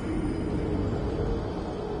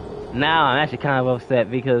 Now I'm actually kind of upset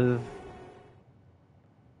because...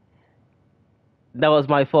 That was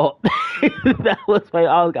my fault. That was my...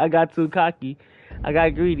 I got too cocky. I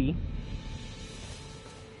got greedy.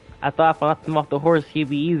 I thought if I knocked him off the horse, he'd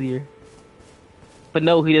be easier. But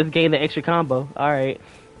no, he just gained the extra combo. Alright.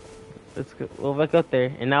 Let's go. We'll back up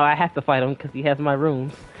there. And now I have to fight him because he has my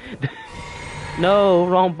rooms. No,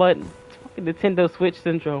 wrong button. It's fucking Nintendo Switch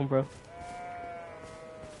syndrome, bro.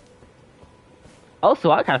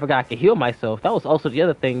 Also, I kind of forgot I could heal myself. That was also the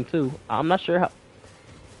other thing, too. I'm not sure how...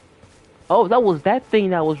 Oh, that was that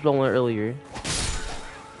thing that was rolling earlier.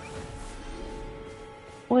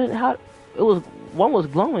 What? How? It was... One was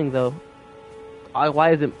glowing, though.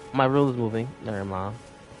 Why isn't my rooms moving? Never mind.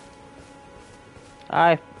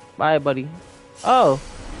 Alright. Bye, buddy. Oh.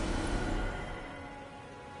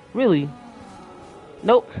 Really?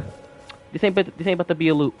 Nope. This ain't about to be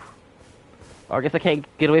a loop. Or I guess I can't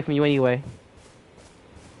get away from you anyway.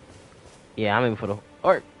 Yeah, I'm aiming for the...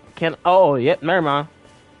 Or can... Oh, yep, never mind.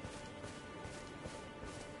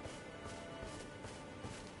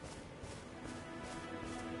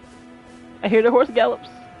 I hear the horse gallops.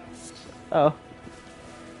 Oh.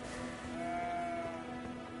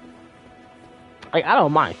 Like, I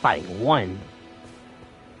don't mind fighting one.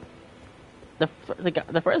 The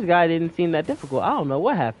first guy didn't seem that difficult. I don't know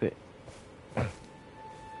what happened.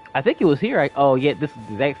 I think he was here. Oh, yeah, this is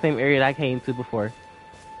the exact same area that I came to before.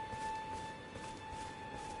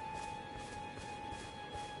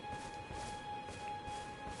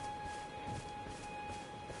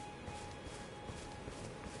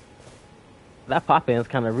 That pop-in's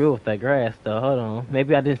kind of real with that grass, though. Hold on.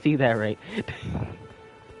 Maybe I didn't see that right.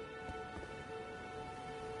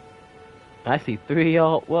 I see 3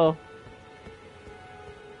 y'all. Well...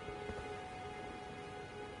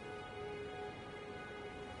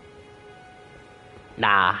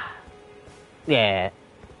 Nah. Yeah.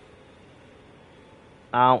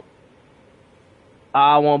 I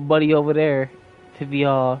want Buddy over there to be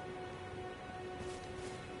all...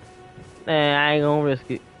 Nah, I ain't gonna risk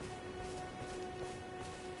it.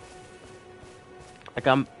 Like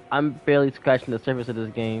I'm barely scratching the surface of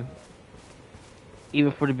this game.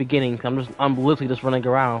 Even for the beginning, I'm literally just running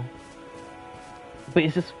around. But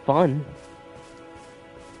it's just fun.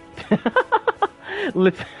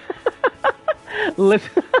 Lit- lit-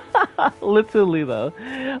 literally though.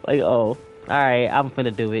 Like, oh, all right, I'm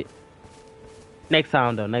finna do it. Next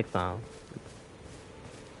time though. Next time.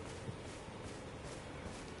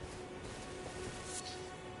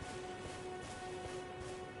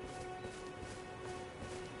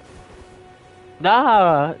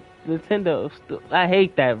 Nah, Nintendo. I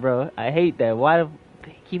hate that, bro. I hate that. Why do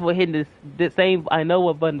they keep on hitting this same? I know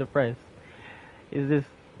what button to press. Is this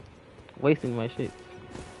wasting my shit?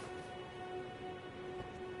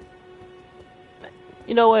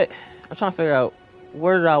 You know what? I'm trying to figure out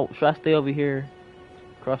should I stay over here,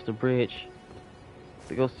 across the bridge,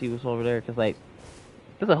 to go see what's over there? Cause like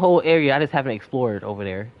there's a whole area I just haven't explored over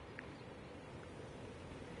there.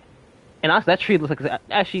 And honestly, that tree looks like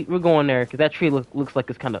actually we're going there because that tree looks like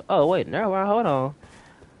it's kind of. Oh wait, no, hold on.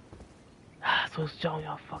 So it's showing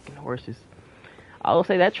y'all fucking horses. I will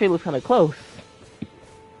say that tree looks kind of close.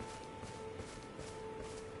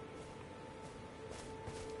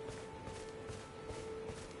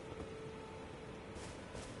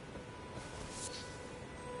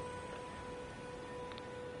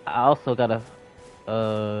 I also gotta.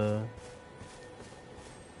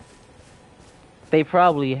 They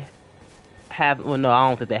probably have. Well, no, I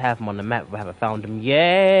don't think they have them on the map. I haven't found them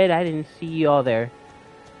yet. I didn't see y'all there.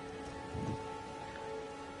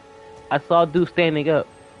 I saw dude standing up.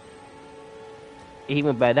 He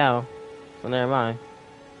went back down. So never mind.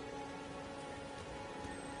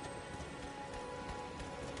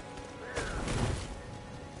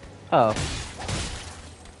 Oh.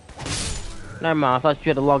 Never mind. I thought you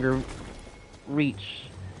had a longer reach.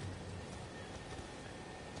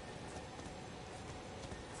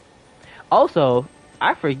 Also,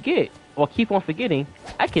 I forget, or keep on forgetting,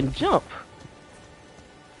 I can jump.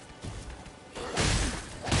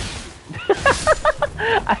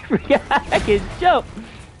 I forgot I can jump.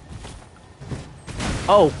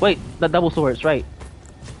 Oh wait, the double swords, right?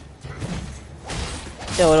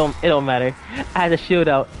 Yo, it don't matter. I had the shield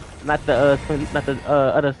out, not the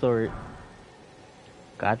other sword.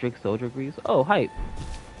 Godric soldier grease. Oh, hype.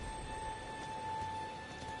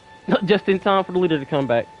 Just in time for the leader to come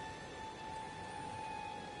back.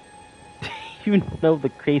 You know the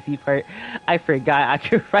crazy part? I forgot I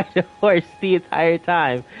could ride a horse the entire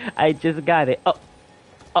time. I just got it. Oh,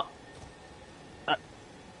 oh.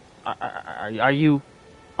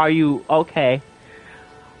 Are you okay?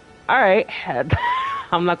 All right.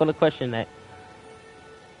 I'm not gonna question that.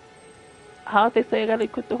 How'd they say I gotta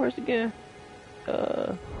equip the horse again?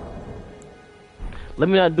 Let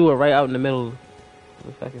me not do it right out in the middle of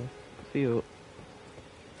the fucking field.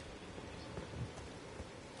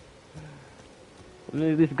 Let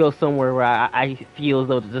me at least go somewhere where I feel as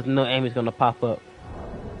though there's no enemy's gonna pop up.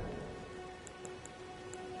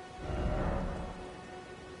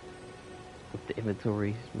 With the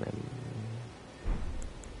inventories, man.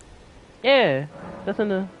 Yeah, that's in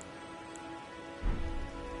the.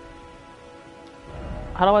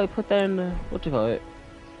 How do I put that in the? What you call it?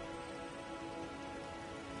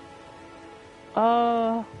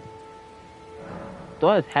 Do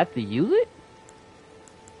I just have to use it?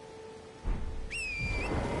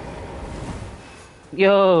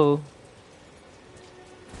 Yo,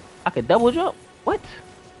 I could double jump. What?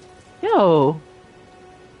 Yo.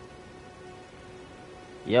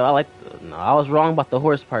 Yo, I like. No, I was wrong about the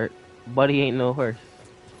horse part. Buddy ain't no horse.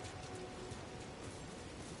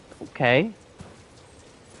 Okay.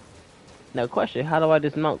 Now, question: how do I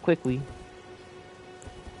dismount quickly?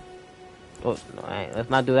 Oh no, let's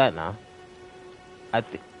not do that now. I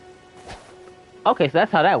think. Okay, so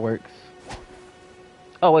that's how that works.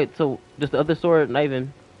 Oh wait, so does the other sword not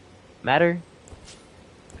even matter?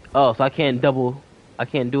 Oh, so I can't double. I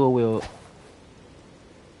can't dual wield.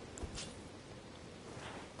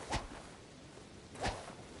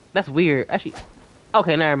 That's weird. Actually,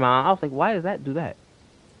 okay, never mind. I was like, why does that do that?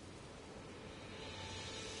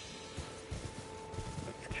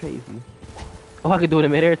 It's crazy. Oh, I could do it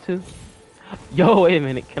in midair too. Yo, wait a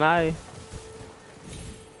minute. Can I?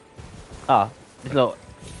 Oh, there's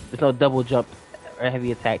no double jump or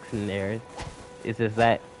heavy attacks in there. It's just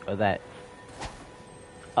that or that.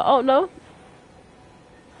 Oh no.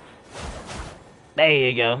 There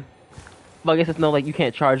you go. But I guess it's no like you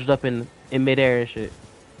can't charge it up in midair and shit.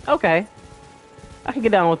 Okay, I can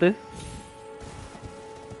get down with this.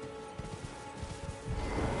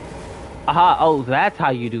 Aha! Oh, that's how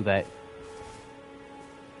you do that.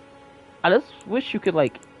 I just wish you could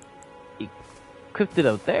like equip it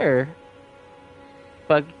up there,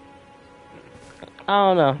 but I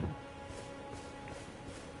don't know.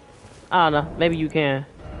 I don't know. Maybe you can,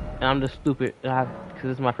 and I'm just stupid because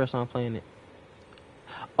this is my first time playing it.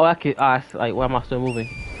 Oh, I can. Like, why am I still moving?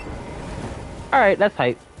 All right, that's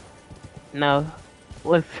hype. Now,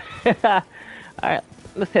 let's. All right,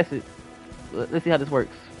 let's test it. Let's see how this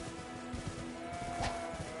works.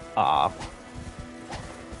 Ah,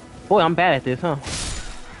 boy, I'm bad at this, huh?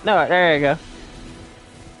 No, there you go.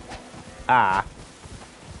 Ah.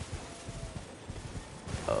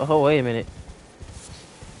 Oh, wait a minute.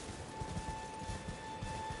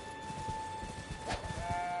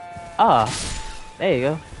 Ah, there you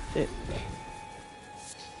go. Shit.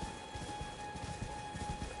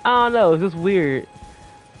 I don't know. It's just weird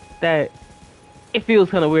that it feels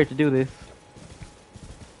kind of weird to do this,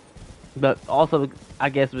 but also I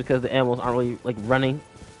guess because the animals aren't really like running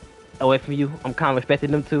away from you, I'm kind of expecting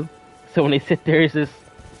them to. So when they sit there, it's just,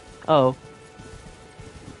 oh,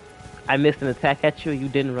 I missed an attack at you. You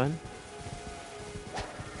didn't run.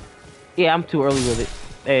 Yeah, I'm too early with it.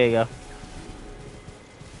 There you go.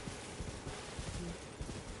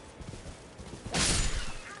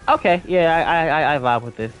 Okay, yeah, I vibe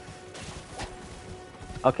with this.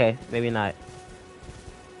 Okay, maybe not.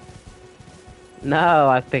 No,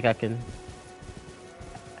 I think I can.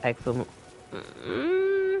 Excellent.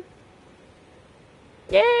 Mm,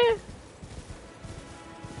 yeah,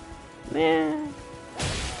 yeah.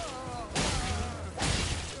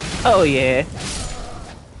 Oh yeah.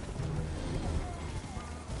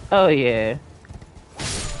 Oh yeah.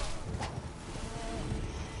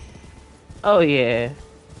 Oh yeah.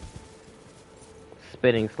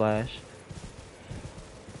 Spinning slash.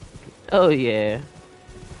 Oh yeah.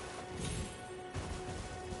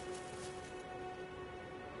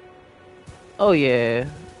 Oh yeah.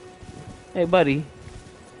 Hey buddy.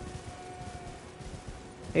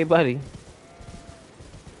 Hey buddy.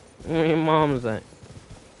 Where your mom's at?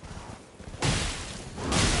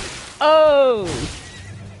 Oh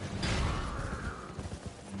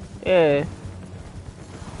yeah.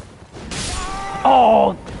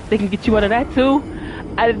 Oh, they can get you out of that too.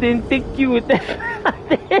 I didn't think you would.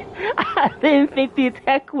 I didn't think the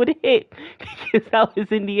attack would hit because I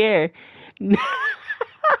was in the air.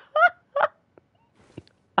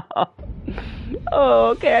 Oh,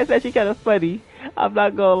 okay, that's actually kind of funny. I'm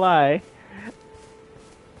not gonna lie.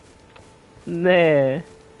 Nah.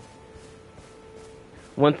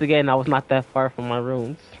 Once again, I was not that far from my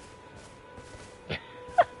runes.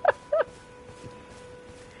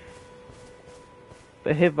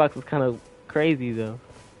 The hitbox was kind of crazy though.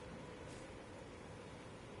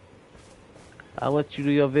 I'll let you do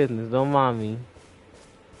your business. Don't mind me.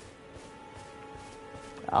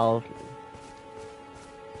 I'll.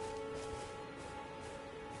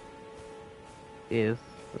 Yes.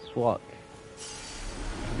 Let's walk.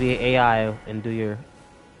 Be AI and do your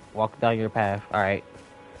walk down your path. All right.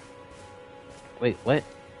 Wait. What?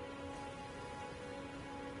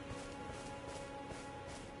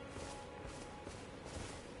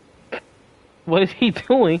 What is he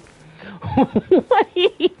doing? Why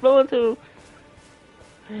did he go into?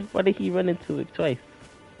 Why did he run into it twice?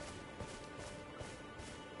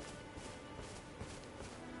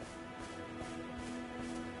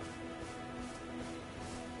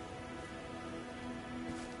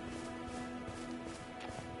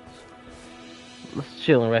 Let's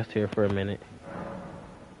chill and rest here for a minute.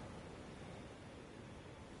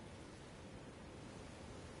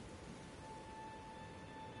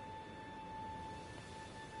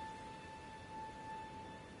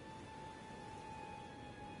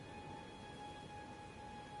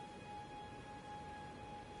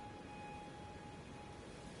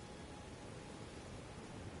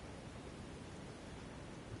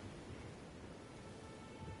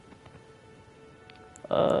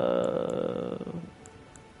 Uh,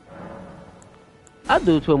 I'll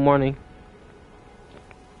do it till morning.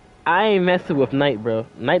 I ain't messing with night, bro.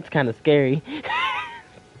 Night's kind of scary.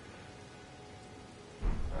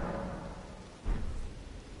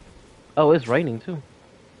 Oh, it's raining too.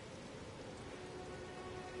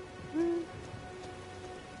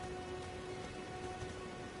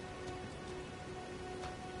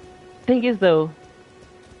 Thing is, though,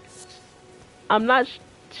 I'm not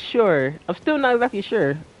sure. I'm still not exactly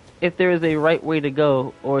sure if there is a right way to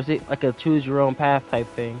go, or is it like a choose your own path type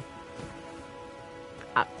thing.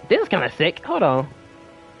 This is kind of sick. Hold on.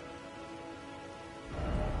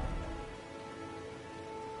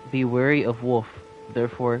 Be wary of wolf.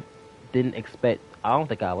 Therefore, didn't expect. I don't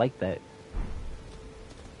think I like that.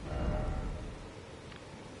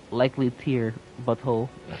 Likely tear butthole.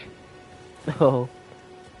 Oh.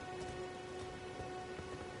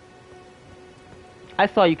 I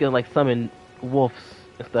saw you can like summon wolves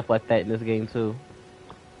and stuff like that in this game too.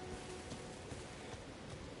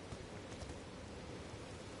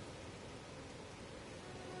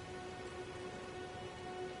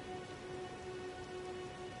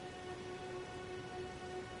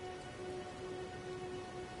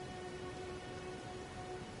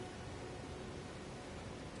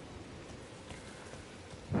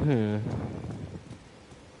 Hmm.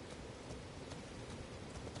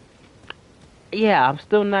 Yeah, I'm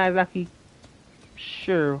still not exactly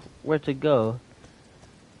sure where to go.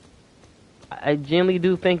 I genuinely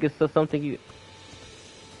do think it's something you.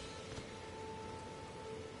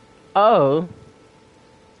 Oh,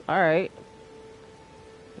 all right.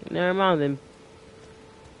 Never mind then.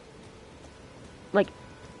 Like,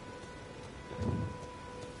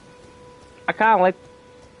 I kind of like.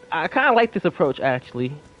 I kind of like this approach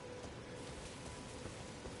actually.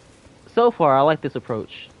 So far, I like this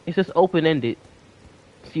approach. It's just open ended,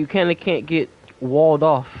 so you kind of can't get walled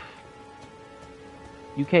off.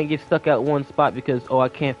 You can't get stuck at one spot because I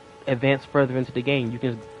can't advance further into the game. You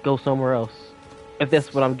can go somewhere else. If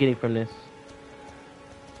that's what I'm getting from this.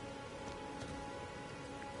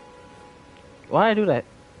 Why did I do that?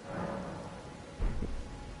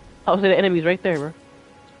 I was the enemy's right there, bro.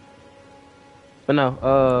 But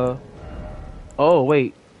no, oh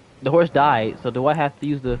wait, the horse died. So do I have to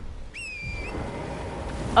use the?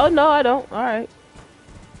 Oh no, I don't. All right.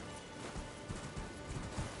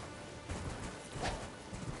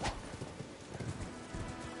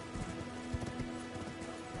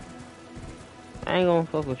 I ain't gonna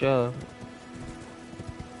fuck with y'all.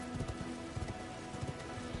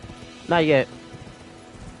 Not yet.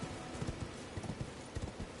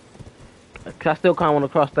 Cause I still kind of want to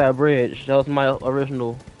cross that bridge. That was my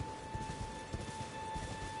original.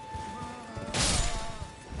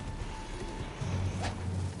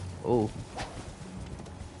 Oh,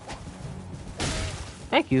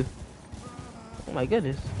 thank you. Oh my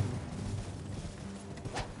goodness.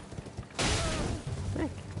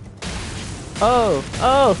 Thank you.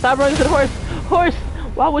 Oh, stop running to the horse. Horse,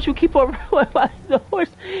 why would you keep on running? The horse,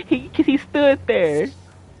 he stood there.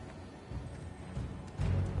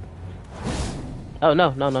 Oh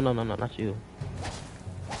no, not you.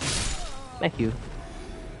 Thank you.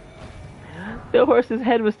 The horse's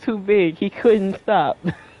head was too big. He couldn't stop.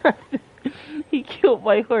 He killed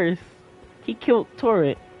my horse. He killed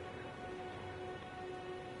Torrent.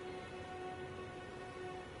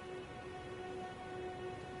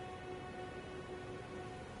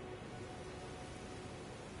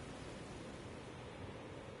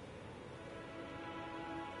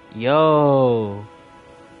 Yo.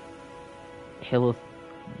 Hello.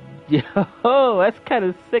 Yo, that's kind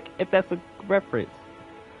of sick if that's a reference.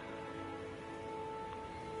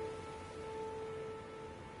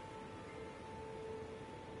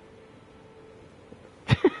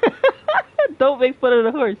 Don't make fun of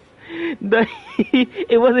the horse. No,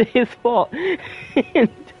 it wasn't his fault.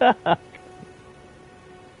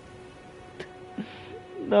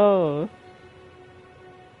 No.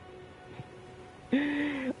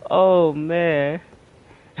 Oh man.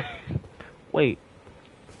 Wait.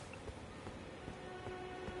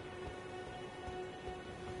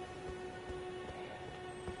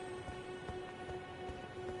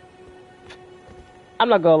 I'm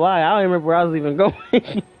not gonna lie. I don't remember where I was even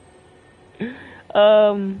going.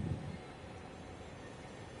 um.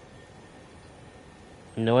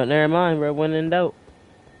 You know what? Never mind, bro. When in doubt.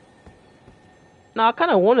 No, I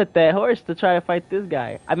kind of wanted that horse to try to fight this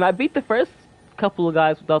guy. I mean, I beat the first couple of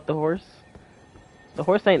guys without the horse. The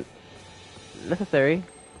horse ain't necessary.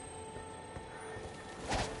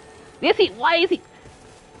 Yes, he. Why is he?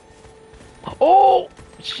 Oh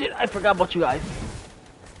shit! I forgot about you guys.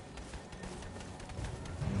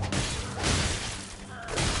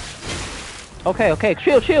 Okay, okay.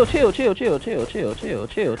 Chill, chill, chill, chill, chill, chill, chill, chill,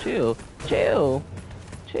 chill, chill, chill,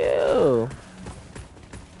 chill,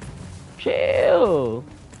 chill.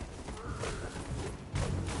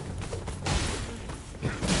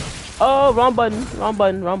 Oh, wrong button, wrong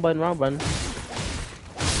button, wrong button, wrong button.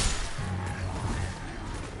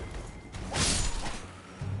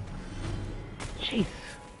 Jeez.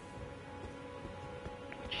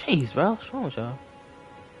 Jeez, bro. What's wrong with y'all?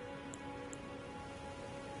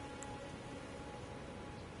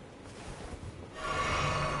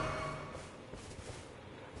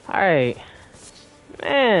 Alright.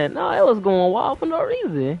 Man, no, it was going wild for no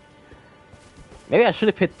reason. Maybe I should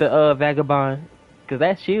have picked the Vagabond. Because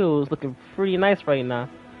that shield is looking pretty nice right now.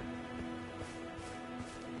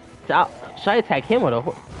 Should I attack him or the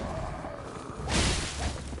horse?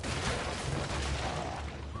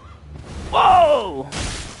 Whoa!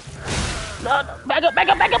 No, no, back up, back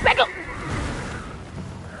up, back up, back up!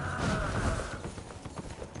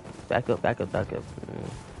 Back up, back up, back up.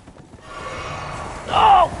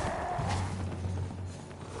 Oh!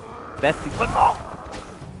 That's the football!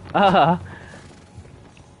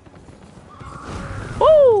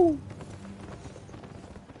 Woo!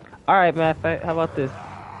 Alright, matter of fact, how about this?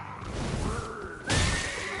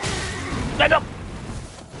 Back up!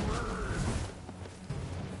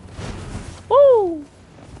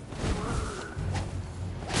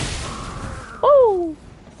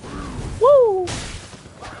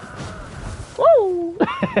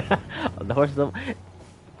 The horse is up.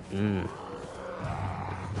 Mm.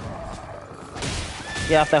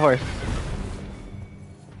 Get off that horse,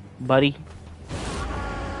 buddy.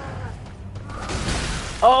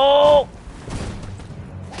 Oh!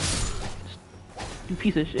 You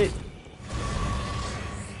piece of shit.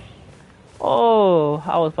 Oh,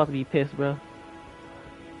 I was about to be pissed, bro.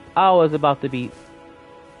 I was about to be.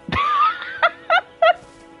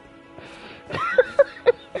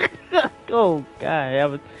 Oh God, I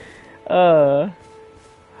was.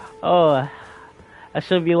 Oh, I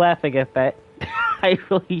shouldn't be laughing at that. I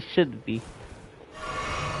really shouldn't be.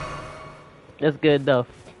 That's good enough.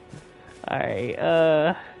 All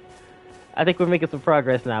right. I think we're making some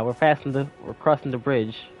progress now. We're crossing the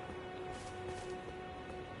bridge.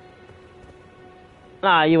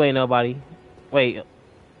 Nah, you ain't nobody. Wait. All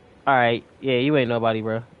right. Yeah, you ain't nobody,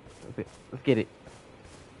 bro. Let's get it.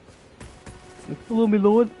 Follow me,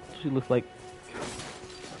 Lord. She looks like.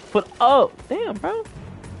 But oh, damn, bro.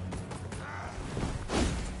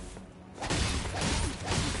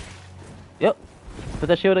 Yep. Put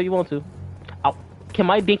that shield up you want to. Ow. Can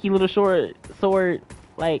my dinky little sword,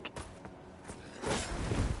 like,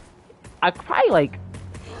 I probably like.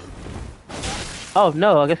 Oh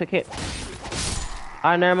no, I guess I can't.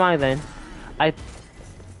 Alright, never mind then. I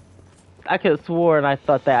could have sworn I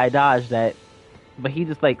thought that I dodged that, but he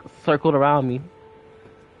just like circled around me.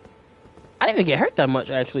 I didn't even get hurt that much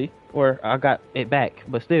actually, or I got it back,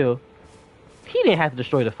 but still, he didn't have to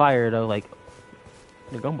destroy the fire though. Like,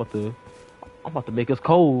 I'm about to make us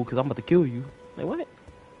cold because I'm about to kill you. Like what?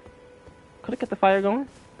 Could I get the fire going?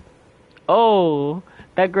 Oh,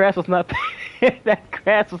 that grass was not there. That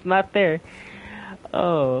grass was not there.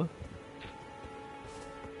 Oh,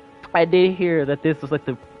 I did hear that this was like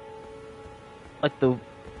the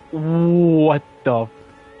what the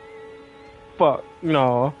fuck?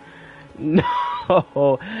 No,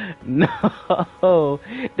 no, no.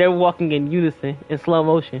 They're walking in unison in slow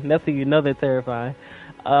motion. That's how you know they're terrifying.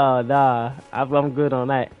 Nah, I'm good on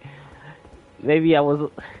that. Maybe I was.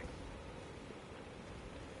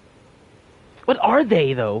 What are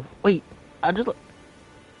they though? Wait, I just.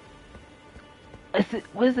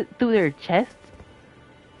 What is it through their chests?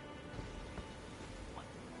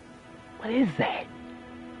 What is that?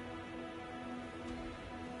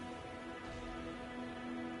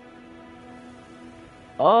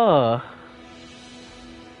 Oh,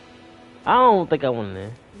 I don't think I want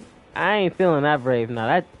to. I ain't feeling that brave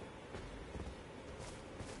now.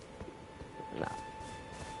 Nah.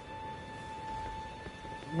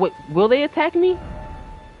 What? Will they attack me?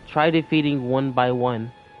 Try defeating one by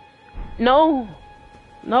one. No,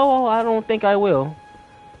 no, I don't think I will.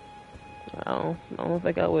 I don't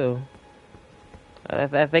think I will.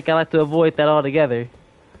 I think I like to avoid that altogether.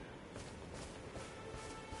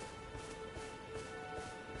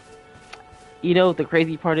 You know, the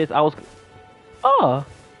crazy part is I was. Oh.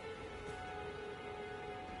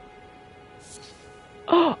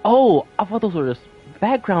 Oh, I thought those were just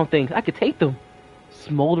background things. I could take them.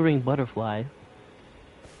 Smoldering butterfly.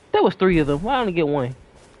 There was 3 of them. Why only get 1?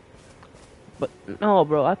 But no,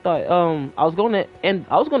 bro. I thought I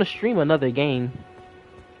was gonna stream another game,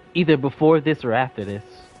 either before this or after this.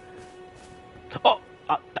 Oh,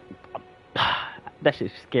 that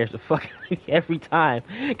shit scares the fuck out of me every time.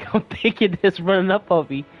 I'm thinking this running up on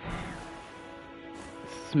me.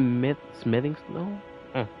 Smithing stone?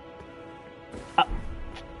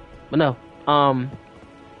 But no,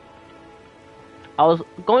 I was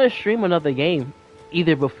going to stream another game,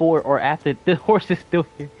 either before or after. The horse is still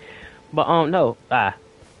here, but no,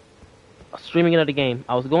 streaming another game.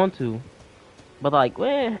 I was going to, but like,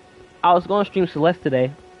 I was going to stream Celeste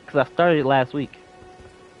today because I started it last week,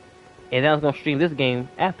 and then I was going to stream this game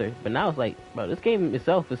after. But now it's like, bro, this game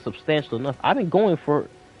itself is substantial enough. I've been going for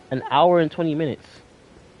an hour and 20 minutes.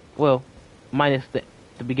 Well, minus the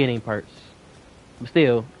beginning parts. But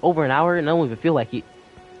still, over an hour, and I don't even feel like it.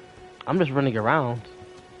 I'm just running around.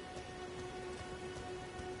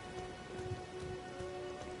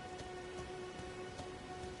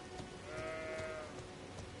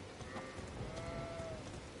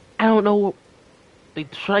 I don't know.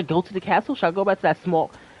 Should I go to the castle? Should I go back to that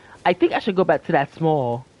small? I think I should go back to that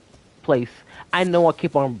small place. I know I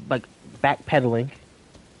keep on like backpedaling,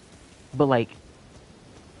 but like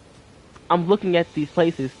I'm looking at these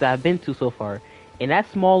places that I've been to so far, and that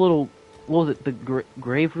small little, what was it, the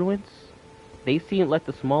grave ruins? They seem like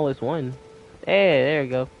the smallest one. Hey, there you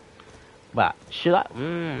go. But should I?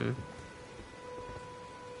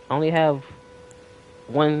 I only have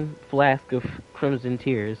 1 flask of Crimson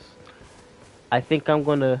Tears. I think I'm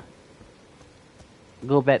gonna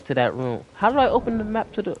go back to that room. How do I open the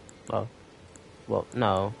map to the? Oh, Well,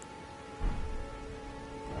 no.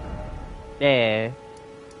 Yeah.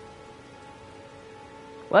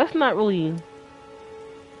 Well, that's not really.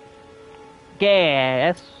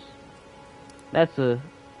 Yeah, that's a.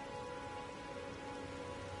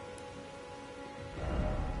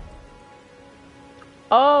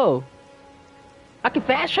 Oh, I can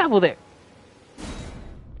fast travel there.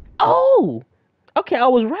 Oh, okay, I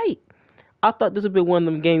was right. I thought this would be one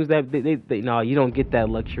of them games that no, you don't get that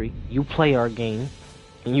luxury. You play our game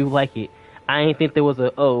and you like it. I ain't think there was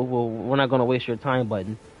a oh well we're not gonna waste your time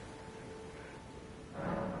button.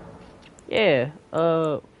 Yeah,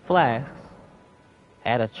 flasks.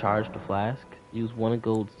 Add a charge to flask. Use one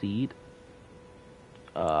gold seed.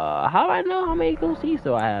 How do I know how many gold seeds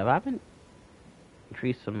do I have? I haven't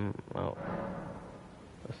increased some. Oh,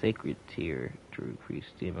 a sacred tier to increase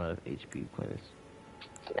the amount of HP points.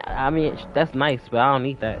 I mean, that's nice, but I don't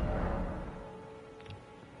need that.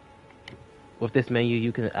 With this menu,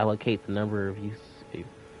 you can allocate the number of use.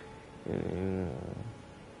 Mm,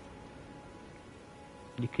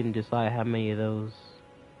 you can decide how many of those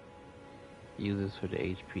uses for the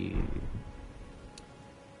HP.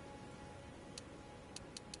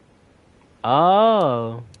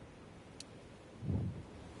 Oh.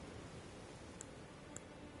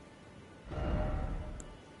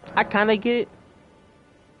 I kind of get it.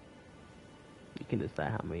 You can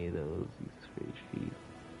decide how many of those uses for HP.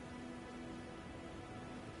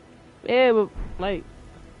 Yeah, but, like,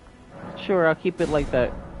 sure, I'll keep it like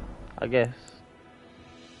that, I guess.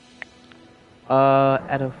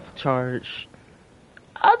 Out of charge.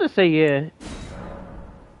 I'll just say yeah.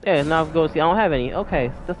 Yeah, now go see. I don't have any.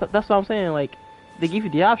 Okay, that's what I'm saying. Like, they give you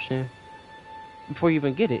the option before you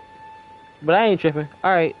even get it. But I ain't tripping.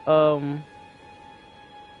 All right.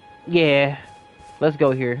 Yeah. Let's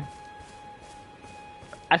go here.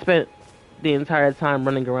 I spent the entire time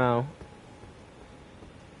running around.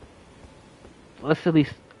 Let's at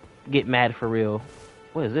least get mad for real.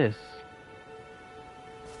 What is this?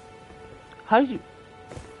 How did you?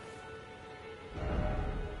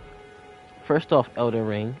 First off, Elden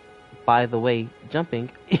Ring. By the way, jumping.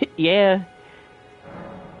 Yeah.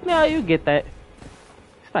 No, you get that.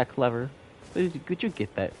 It's not clever. But you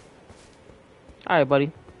get that. Alright,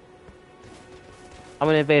 buddy. I'm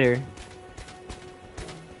an invader.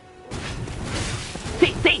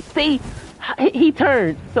 See! He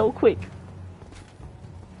turned so quick.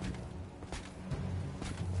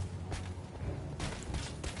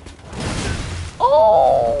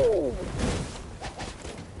 Oh!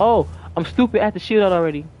 Oh, I'm stupid. I had the shield out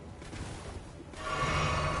already.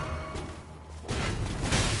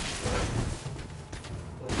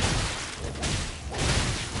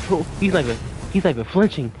 Oh, he's not even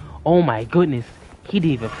flinching. Oh my goodness, he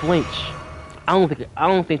didn't even flinch. I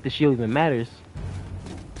don't think the shield even matters.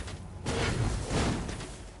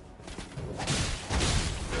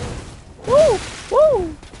 Woo!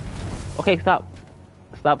 Woo! Okay, stop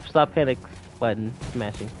panic button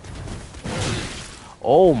smashing.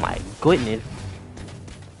 Oh my goodness.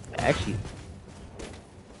 Actually.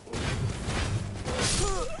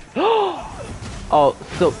 Oh,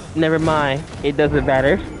 so never mind. It doesn't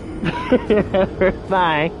matter. Never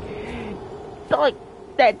mind. Like,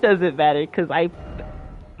 that doesn't matter because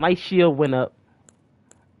my shield went up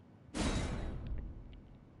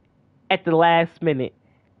at the last minute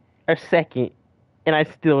or second, and I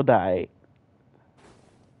still died.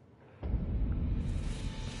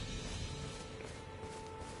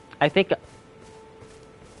 I think.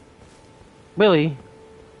 Really?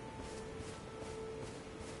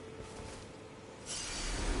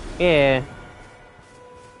 Yeah.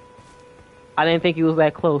 I didn't think he was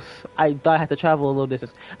that close. I thought I had to travel a little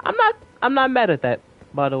distance. I'm not mad at that,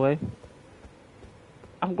 by the way.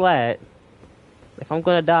 I'm glad. If I'm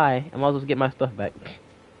gonna die, I might as well get my stuff back.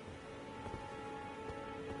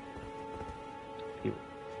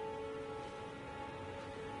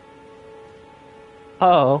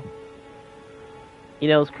 Oh. You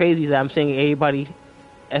know, it's crazy that I'm seeing everybody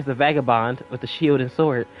as the vagabond with the shield and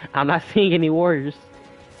sword. I'm not seeing any warriors.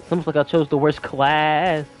 It's almost like I chose the worst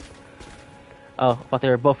class. Oh, I thought they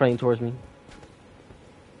were both running towards me.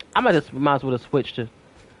 I might as well have switched to.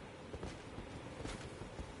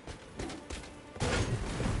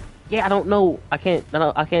 Yeah, I don't know. I can't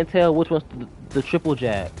tell which one's the triple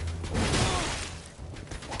jab.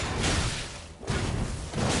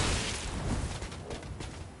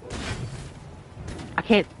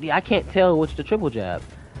 I can't tell which the triple jab.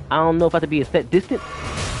 I don't know if I have to be a set distance.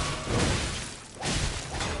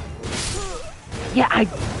 Yeah,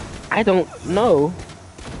 I don't know.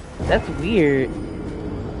 That's weird.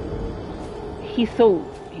 He's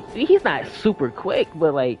not super quick,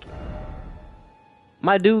 but like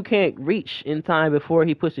My dude can't reach in time before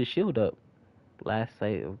he puts his shield up. Last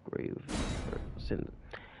sight of grave.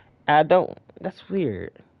 I don't. That's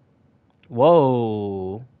weird.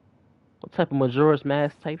 Whoa. What type of Majora's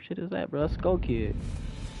Mask type shit is that, bro? Skull Kid.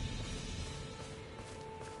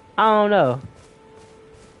 I don't know.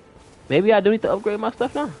 Maybe I do need to upgrade my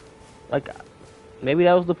stuff now. Like, maybe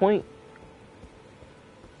that was the point.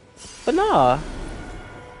 But nah.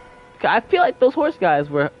 I feel like those horse guys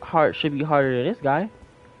should be harder than this guy.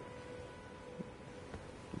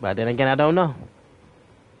 But then again, I don't know.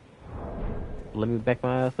 Let me back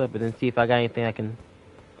my ass up and then see if I got anything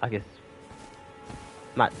I guess,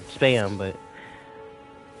 not spam, but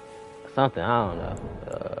something, I don't know.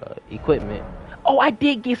 Equipment. Oh, I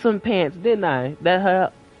did get some pants, didn't I?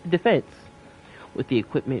 That defense. With the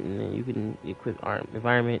equipment, and then you can equip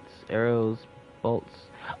environments, arrows, bolts.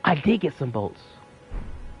 I did get some bolts.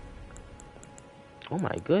 Oh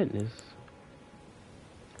my goodness.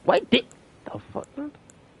 What did the fuck?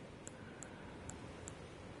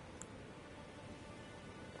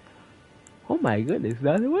 Oh my goodness,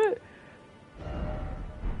 that's what?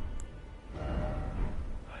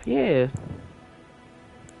 Yeah.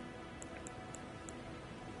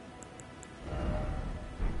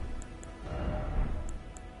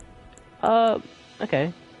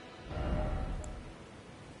 Okay.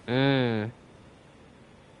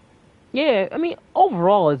 Yeah, I mean,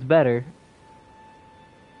 overall it's better.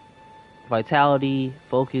 Vitality,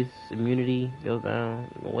 focus, immunity goes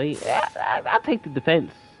down. Wait, I'll take the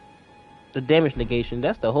defense. The damage negation,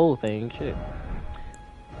 that's the whole thing, shit.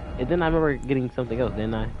 And then I remember getting something else,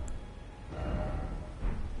 didn't I?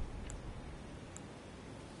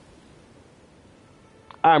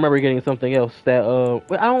 I remember getting something else that,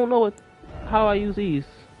 I don't know how I use these.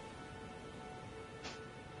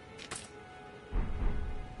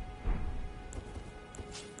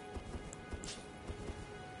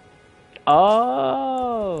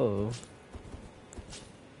 Oh.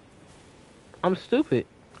 I'm stupid.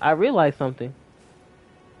 I realized something.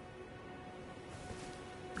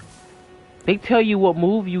 They tell you what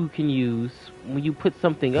move you can use when you put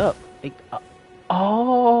something up.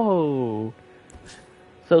 Oh.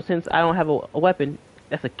 So since I don't have a weapon,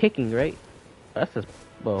 that's a kicking, right? That's just,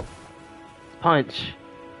 well, punch.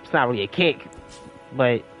 It's not really a kick,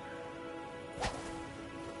 but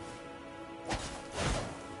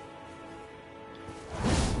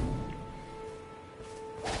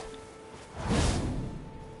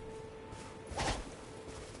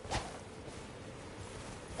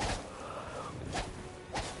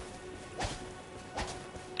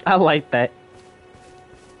I like that.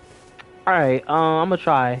 Alright, I'm gonna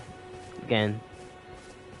try again.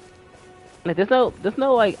 Like, there's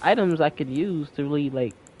no like items I could use to really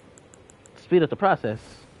like speed up the process.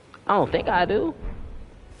 I don't think I do.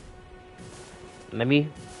 Let me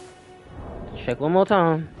check one more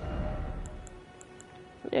time.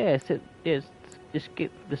 Yeah, just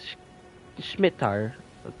get the Schmittar,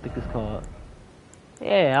 I think it's called.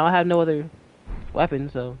 Yeah, I don't have no other weapon,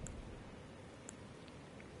 so.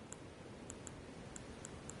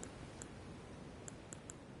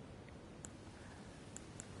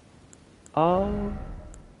 Oh.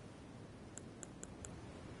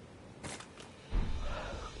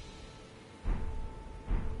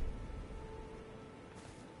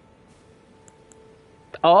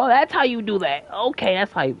 Oh, that's how you do that. Okay,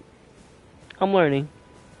 that's how I'm learning.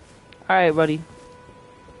 Alright, buddy.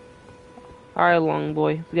 Alright, long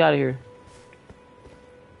boy. Let's get out of here.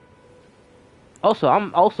 Also,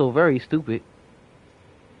 I'm also very stupid.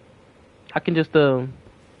 I can just, try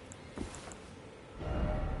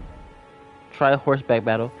a horseback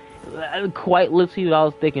battle. Quite literally what I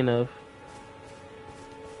was thinking of.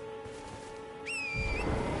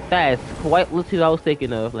 That is quite literally what I was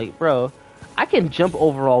thinking of. Like, bro, I can jump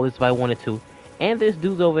over all this if I wanted to. And there's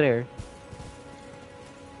dudes over there.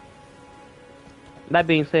 That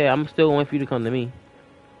being said, I'm still waiting for you to come to me.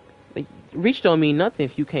 Like, reach don't mean nothing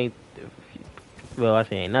if you can't. Well, I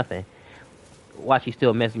say ain't nothing. Watch, he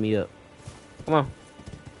still messing me up. Come on.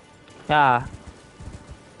 Ah.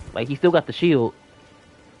 Like, he still got the shield.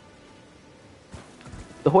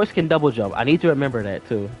 The horse can double jump. I need to remember that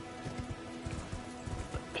too.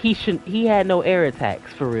 He had no air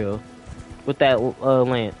attacks for real with that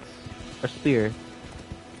lance or spear.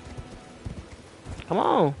 Come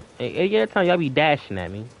on. Every time y'all be dashing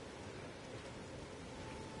at me.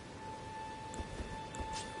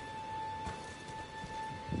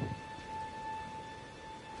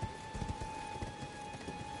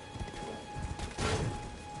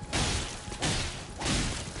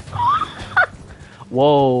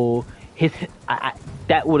 Whoa,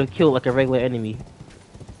 that would have killed like a regular enemy.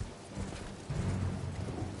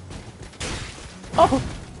 Oh,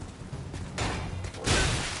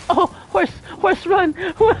 oh, horse, run,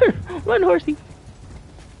 run, horsey.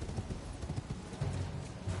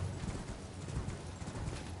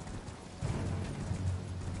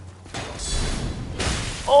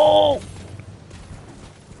 Oh.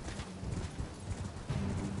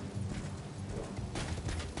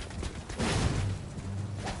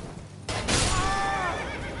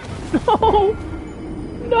 No,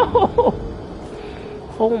 no.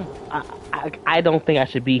 Home. I don't think I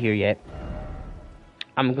should be here yet.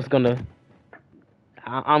 I'm just gonna.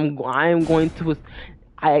 I'm going to.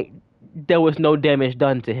 I. There was no damage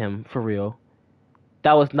done to him for real.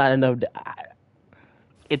 That was not enough.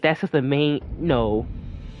 If that's just the main. No.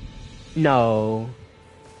 No.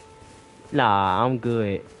 Nah, I'm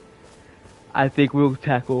good. I think we'll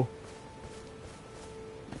tackle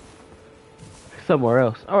somewhere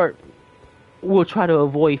else, or we'll try to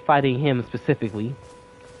avoid fighting him specifically.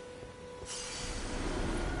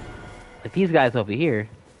 Like these guys over here,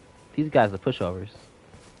 these guys are pushovers.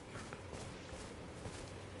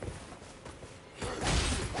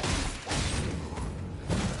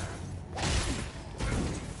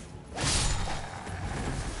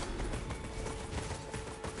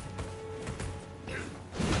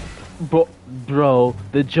 Bro,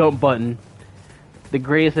 the jump button, the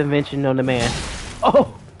greatest invention known to man.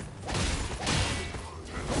 Oh!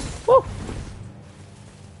 Woo!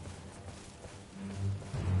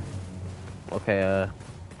 Okay,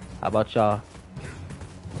 how about y'all?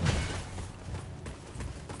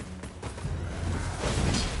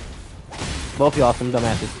 Both y'all some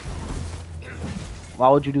dumbasses. Why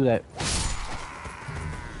would you do that?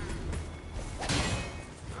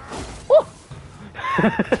 Woo!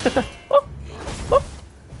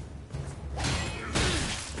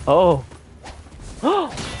 Oh.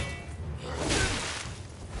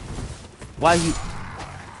 Why you?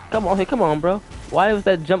 Come on, bro. Why was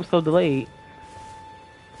that jump so delayed?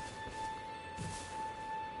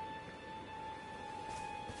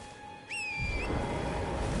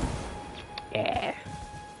 Yeah.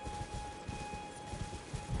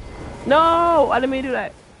 No, I didn't mean to do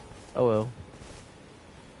that. Oh well.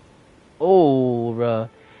 Oh, bruh.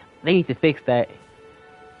 They need to fix that.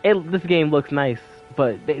 This game looks nice,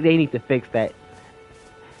 but they need to fix that.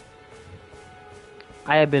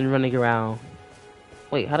 I have been running around.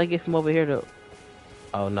 Wait, how'd I get from over here to...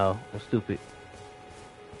 Oh no, I'm stupid.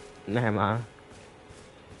 Never mind.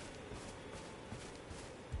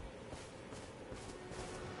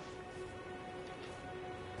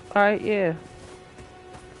 Alright, yeah.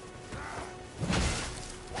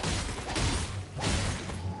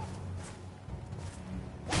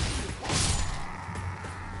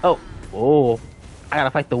 Oh, oh. I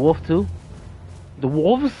gotta fight the wolf too? The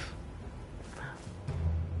wolves?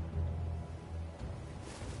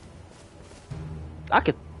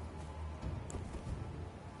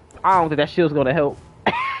 I don't think that shield's gonna help.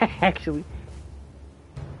 Actually.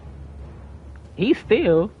 He's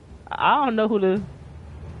still. I don't know who to.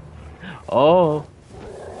 Oh.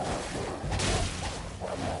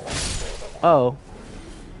 Oh.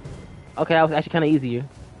 Okay, that was actually kind of easier.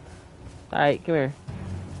 Alright, come here.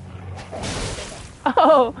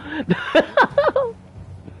 Oh.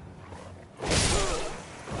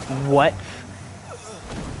 What?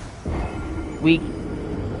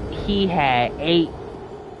 He had 8.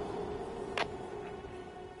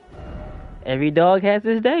 Every dog has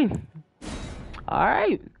his day.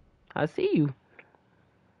 Alright. I see you.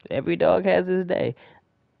 Every dog has his day.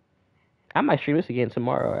 I might stream this again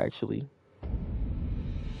tomorrow, actually.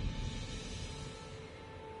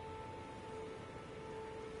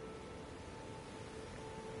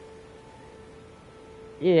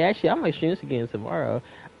 Yeah, actually, I might stream this again tomorrow.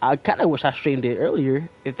 I kind of wish I streamed it earlier,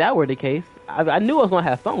 if that were the case. I knew I was going to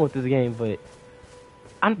have fun with this game, but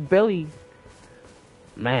I'm barely...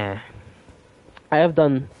 Man. I have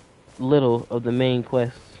done little of the main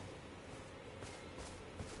quests.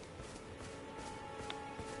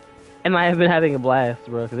 And I have been having a blast,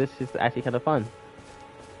 bro, because it's just actually kind of fun.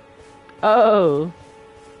 Oh!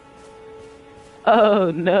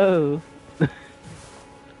 Oh, no!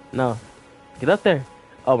 No. Get up there!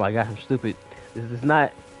 Oh my gosh, I'm stupid. This is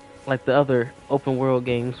not like the other open world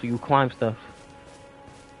games where you climb stuff.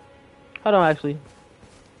 Hold on, actually.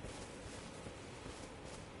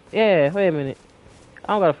 Yeah, wait a minute.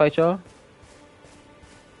 I don't gotta fight y'all.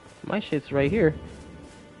 My shit's right here.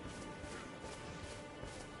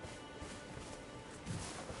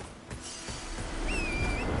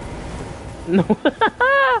 No.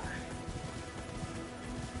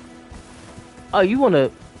 Oh, you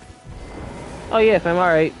wanna... Oh, yes, I'm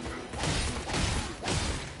alright.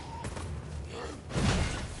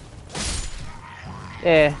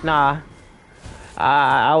 Yeah, nah.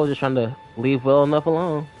 I was just trying to leave well enough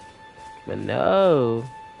alone. But no.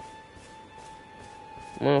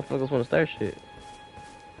 Motherfuckers wanna start shit.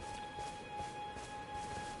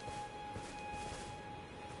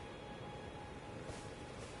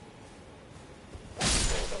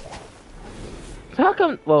 So how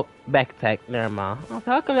come well, back attack, never mind.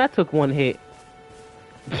 How come that took one hit?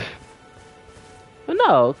 But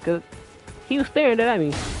no, cause he was staring at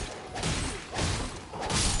me.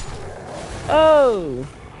 Oh!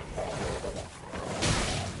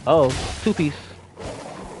 Oh, two piece.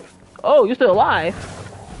 Oh, you're still alive.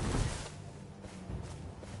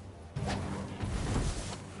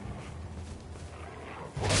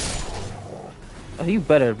 Oh, you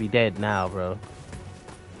better be dead now, bro.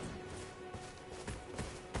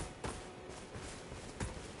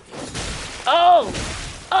 Oh!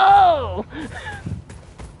 Oh!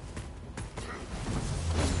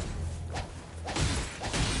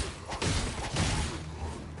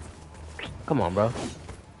 Come on, bro.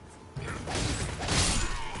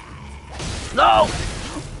 No!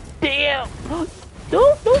 Damn! No,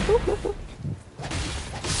 no, no, no, no.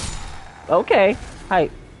 Okay.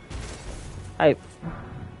 Hype. Hype.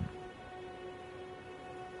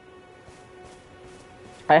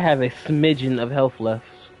 I have a smidgen of health left.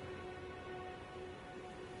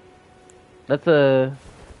 That's a...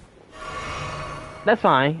 That's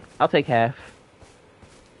fine. I'll take half.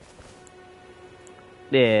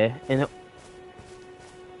 Yeah, and...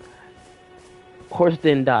 Horse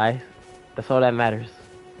didn't die. That's all that matters.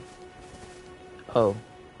 Oh.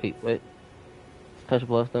 Wait, what? Touch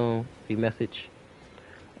bloodstone. See message.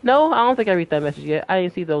 No, I don't think I read that message yet. I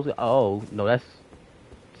didn't see those. Oh, no, that's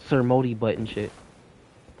Sir Modi button shit.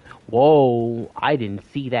 Whoa, I didn't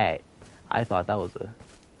see that. I thought that was a...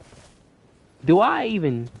 Do I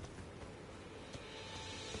even...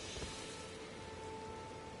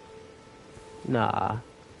 Nah.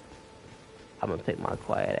 I'm gonna take my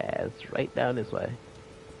quiet ass right down this way.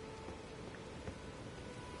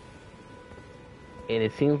 And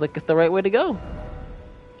it seems like it's the right way to go.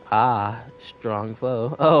 Ah, strong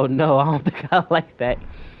foe. Oh no, I don't think I like that.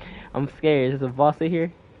 I'm scared. Is there a boss in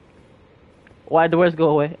here? Why'd the words go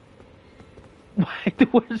away? Why'd the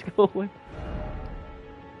words go away?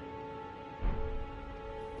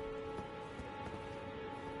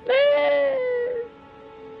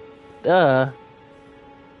 Duh.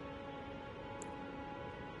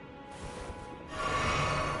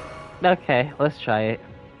 Okay, let's try it.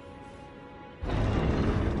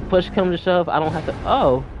 Push comes to shove, I don't have to.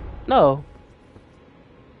 Oh, no.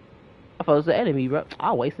 I thought it was the enemy, bro.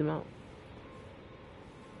 I'll waste him out.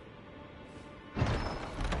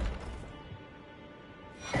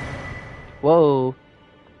 Whoa.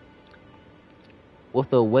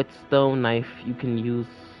 With a whetstone knife, you can use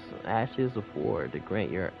ashes of war to grant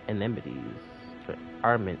your enemies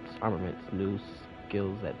armaments, new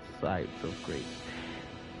skills at sites of grace.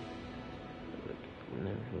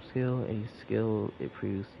 Skill, a skill it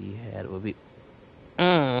previously had would be.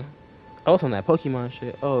 Oh, it's on that Pokemon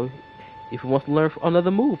shit. Oh, if it wants to learn another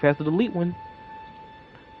move, it has to delete one.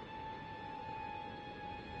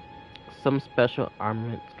 Some special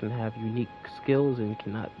armaments can have unique skills and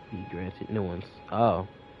cannot be granted new ones. Oh.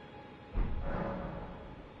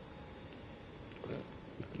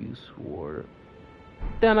 Use sword.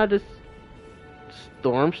 Then I just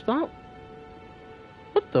storm stomp?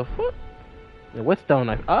 What the fuck? And what's stone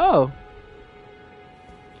knife? Oh.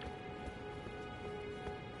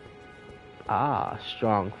 Ah,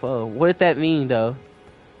 strong foe. What did that mean though?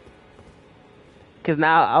 Cause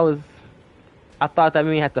now I thought that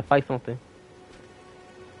meant I had to fight something.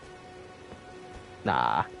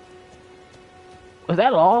 Nah. Was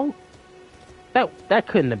that all? That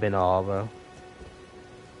couldn't have been all, bro.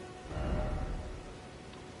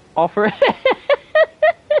 Offer.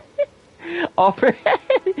 Offer.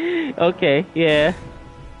 Okay, yeah.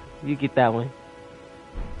 You get that one.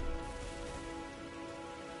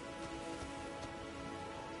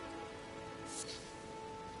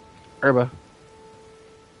 Herba.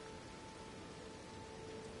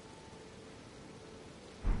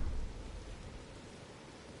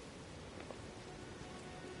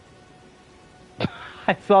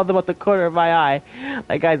 I saw them at the corner of my eye.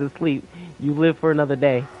 That guy's asleep. You live for another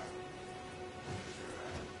day.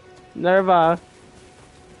 Nerva.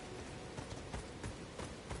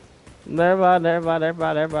 Nerva.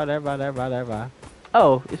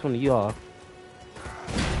 Oh, it's one of y'all.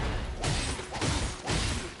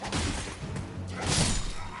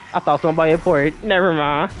 I thought somebody important. Never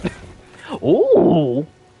mind. Ooh.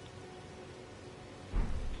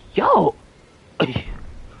 Yo. Let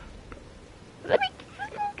me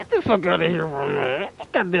get this fuck out of here from me.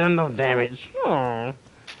 Goddamn, no damage. Oh.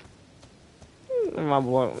 My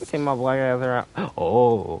boy, take my black ass out.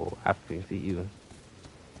 Oh, I can see you.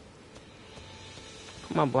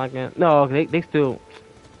 Put my black ass. No, they still.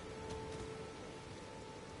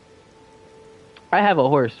 I have a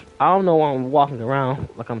horse. I don't know why I'm walking around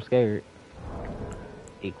like I'm scared.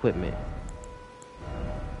 Equipment.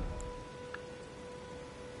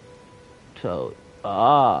 So,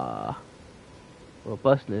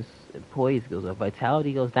 robustness and poise goes up.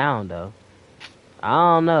 Vitality goes down, though.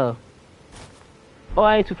 I don't know. Oh,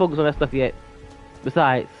 I ain't too focused on that stuff yet.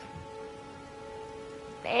 Besides,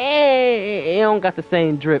 it don't got the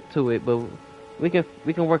same drip to it, but we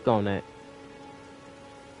can work on that.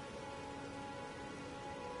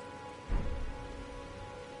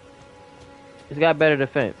 It's got better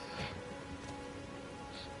defense,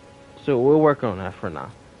 so we'll work on that for now.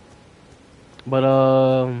 But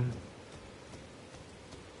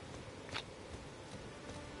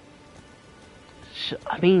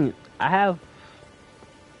I mean, I have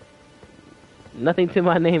nothing to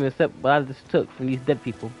my name except what I just took from these dead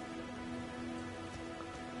people.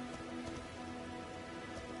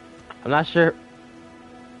 I'm not sure.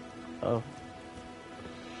 Oh.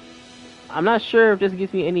 I'm not sure if this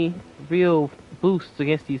gives me any real boosts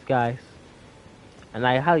against these guys. And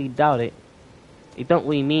I highly doubt it. It don't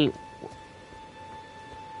really mean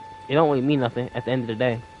nothing at the end of the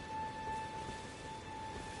day.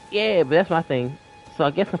 Yeah, but that's my thing. So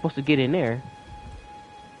I guess I'm supposed to get in there.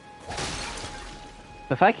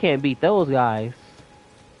 But if I can't beat those guys,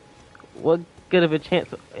 what good of a chance?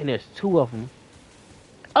 And there's two of them.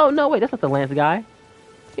 Oh, no, wait, that's not the Lance guy.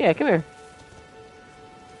 Yeah, come here.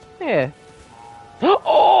 Yeah.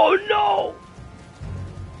 Oh, no!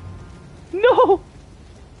 No!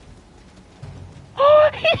 Oh,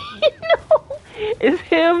 no! It's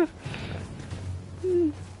him!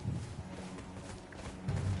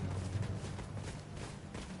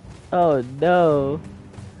 Oh, no.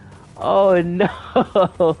 Oh,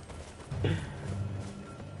 no!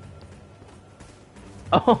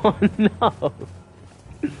 Oh, no!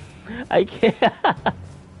 I can't.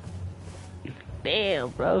 Damn,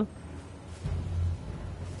 bro.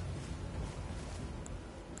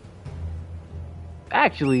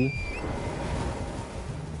 Actually,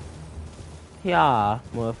 yeah,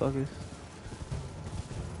 motherfuckers.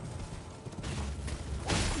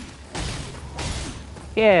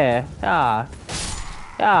 Yeah, yeah,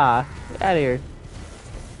 yeah. Get out of here.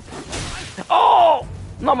 Oh,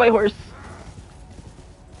 not my horse.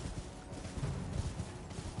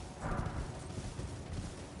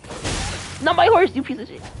 Not my horse, you piece of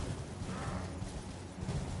shit.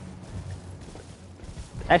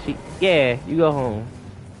 Actually, yeah, you go home.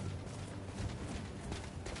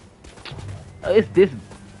 Oh, it's this.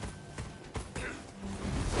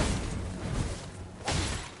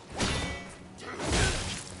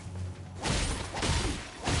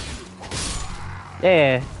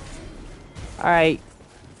 Yeah. Alright.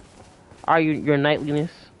 Are you your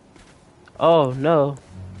knightliness? Oh, no.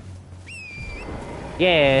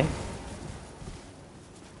 Yeah.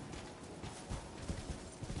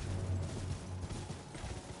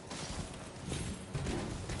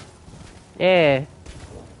 Yeah.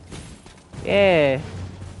 Yeah.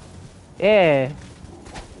 Yeah.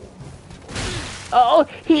 Oh,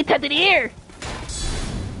 he attacked in the air.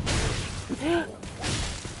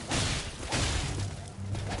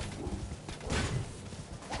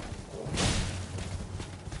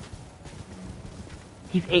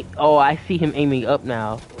 Oh, I see him aiming up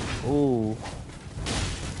now. Ooh.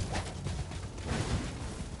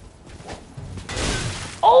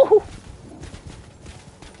 Oh.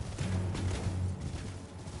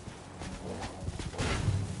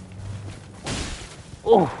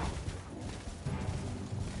 Oh.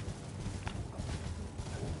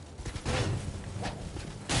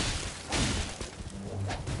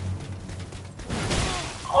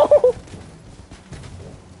 Oh.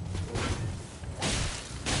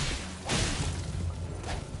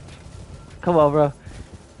 Come on, bro.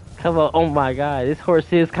 Come on. Oh my god, this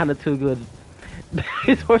horse is kind of too good.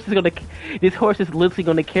 This horse is literally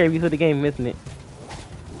gonna carry me through the game, isn't it?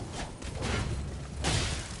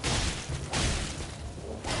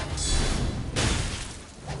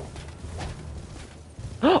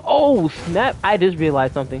 Oh snap! I just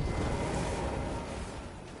realized something.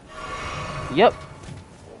 Yep.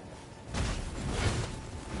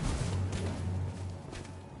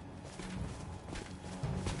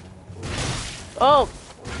 Oh.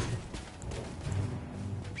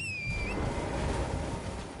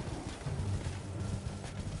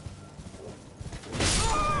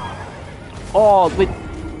 Oh, but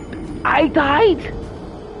I died.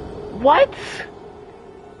 What?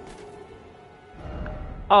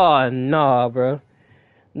 Oh no, bro.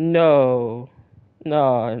 No.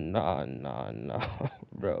 No, no, no, no.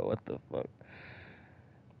 Bro, what the fuck?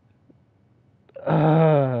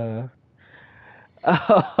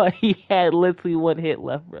 Oh, he had literally one hit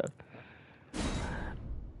left, bro.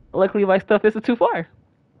 Luckily, my stuff isn't too far.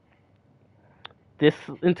 This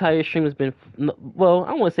entire stream has been, well, I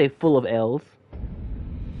don't want to say full of L's,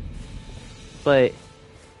 but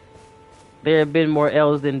there have been more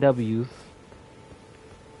L's than W's.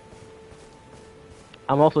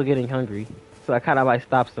 I'm also getting hungry, so I kind of might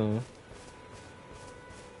stop soon.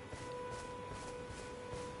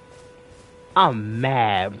 I'm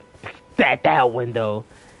mad at that window.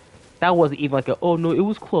 That wasn't even like a, oh no, it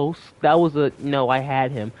was close. That was a, no, I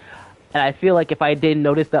had him. And I feel like if I didn't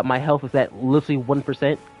notice that my health was at literally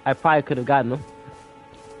 1%, I probably could have gotten him.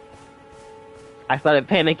 I started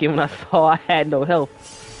panicking when I saw I had no health.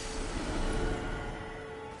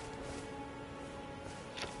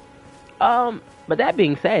 But that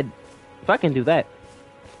being said, if I can do that,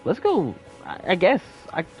 let's go. I guess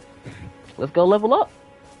let's go level up.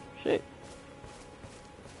 Shit.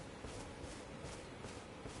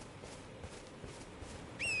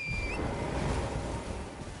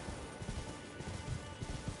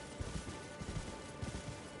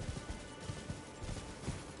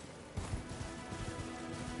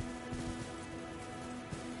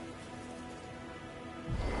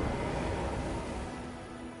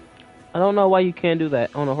 I don't know why you can't do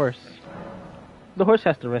that on a horse. The horse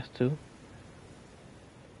has to rest too.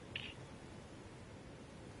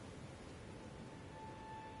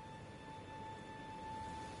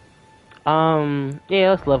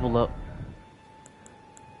 Yeah, let's level up.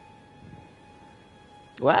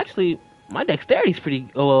 Well, actually, my dexterity's pretty.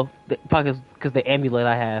 Oh well, probably because the amulet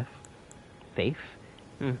I have, faith.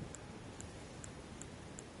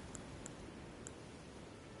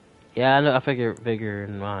 Yeah, I know. I figure vigor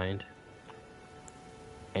in mind.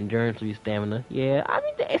 Endurance will be stamina. Yeah, I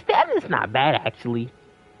mean, the stamina's not bad actually.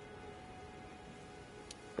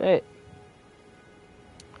 But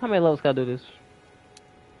how many levels can I do this?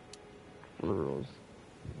 Rules.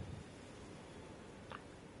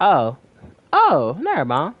 Oh, oh, never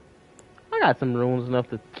mind. I got some runes enough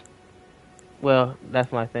to. Well,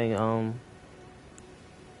 that's my thing.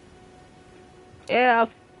 Yeah,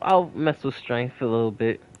 I'll mess with strength a little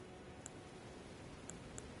bit.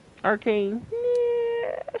 Arcane,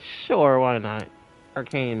 yeah, sure, why not?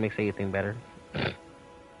 Arcane makes anything better.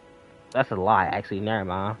 That's a lie, actually. Never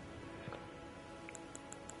mind.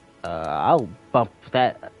 I'll bump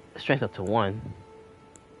that strength up to 1.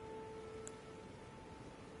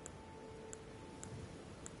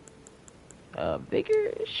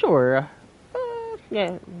 Vigor, sure.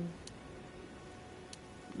 Yeah.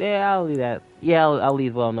 Yeah, I'll leave that. Yeah, I'll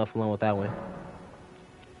leave well enough alone with that one.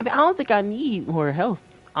 I mean, I don't think I need more health.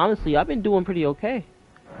 Honestly, I've been doing pretty okay.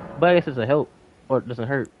 But I guess it's a help. Or it doesn't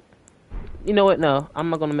hurt. You know what? No, I'm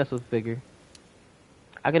not gonna mess with vigor.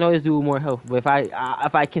 I can always do more health, but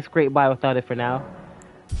if I can scrape by without it for now,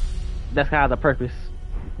 that's kind of the purpose.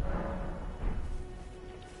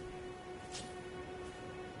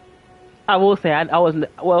 I will say I wasn't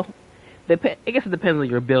well. I guess it depends on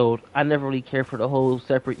your build. I never really care for the whole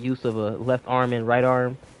separate use of a left arm and right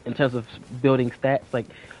arm in terms of building stats. Like,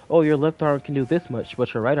 oh, your left arm can do this much,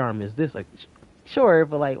 but your right arm is this. Like, sure,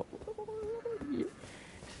 but like,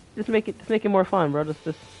 just make it more fun, bro.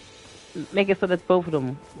 Just make it so that both of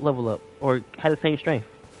them level up or have the same strength.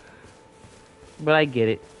 But I get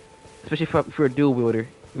it, especially if you're a dual wielder.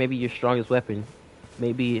 Maybe your strongest weapon,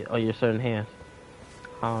 maybe on your certain hands.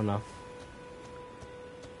 I don't know.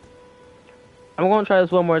 I'm gonna try this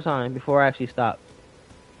one more time before I actually stop,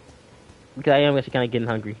 because I am actually kind of getting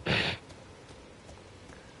hungry.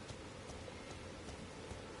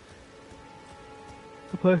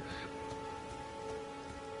 Plus,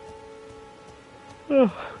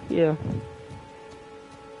 oh, yeah,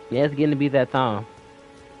 it's getting to be that time.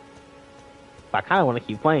 But I kind of want to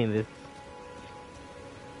keep playing this.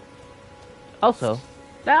 Also,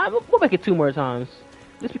 we'll make it 2 more times,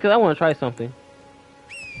 just because I want to try something.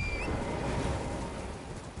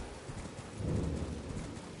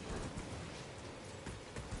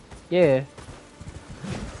 Yeah.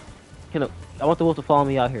 I want the wolf to follow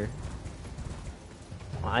me out here.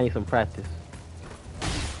 I need some practice.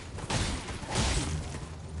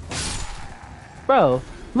 Bro,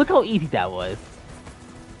 look how easy that was.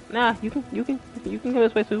 Nah, you can come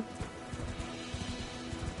this way too.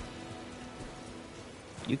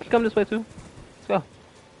 You can come this way too. Let's go.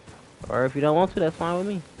 Or if you don't want to, that's fine with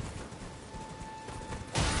me.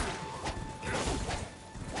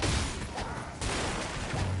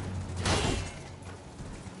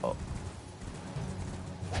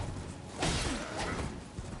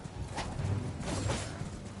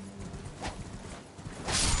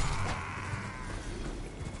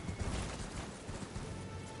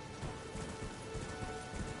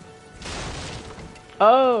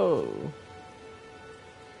 Oh.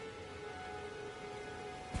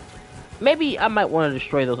 Maybe I might want to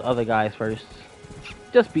destroy those other guys first.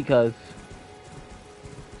 Just because.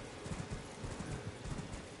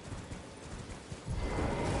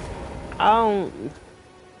 I don't...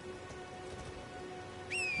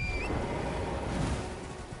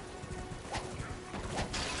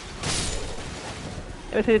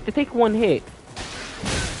 If they take one hit.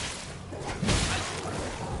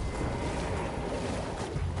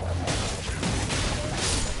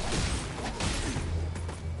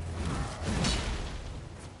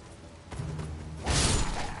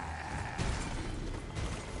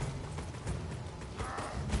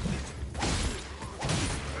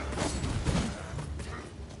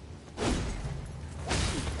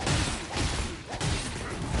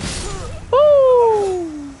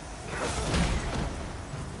 Woo!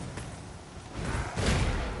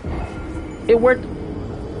 It worked.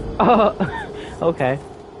 Okay.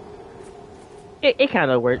 It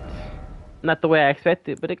kind of worked. Not the way I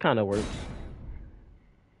expected, but it kind of works.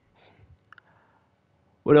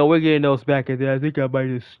 Well, no, we're getting those back, and then I think I might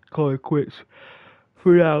just call it quits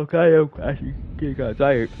for now. 'Cause I am actually getting kind of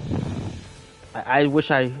tired. I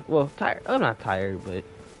wish I, well, tired. I'm not tired, but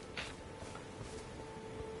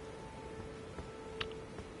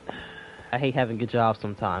I hate having good jobs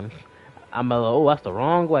sometimes. I'm like, oh, that's the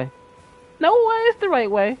wrong way. No way, it's the right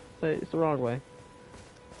way, but it's the wrong way.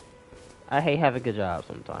 I hate having good jobs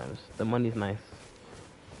sometimes. The money's nice.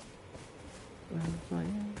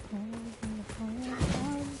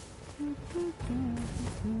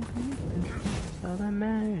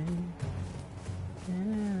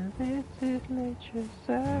 This is nature's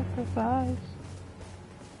sacrifice.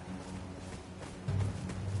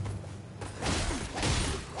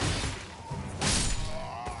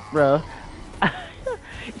 Bro,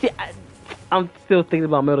 see, I'm still thinking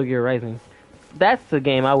about Metal Gear Rising. That's a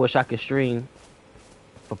game I wish I could stream.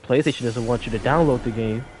 But PlayStation doesn't want you to download the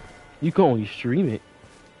game. You can only stream it.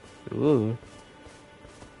 Ooh.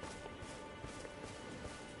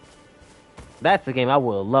 That's a game I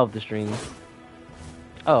would love to stream.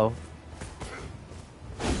 Oh.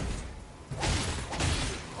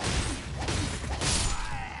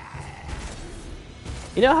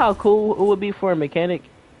 You know how cool it would be for a mechanic?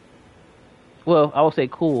 Well, I will say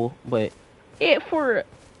cool, but it for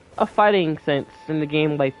a fighting sense in the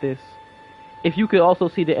game like this. If you could also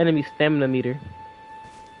see the enemy stamina meter.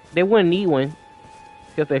 They wouldn't need one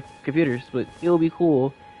because they're computers, but it would be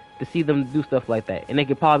cool to see them do stuff like that. And they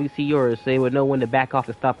could probably see yours, so they would know when to back off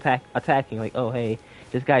and stop attacking. Like, oh, hey,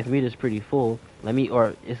 this guy's meter's pretty full.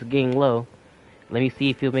 Or it's getting low. Let me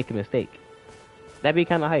see if he'll make a mistake. That'd be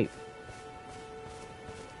kind of hype.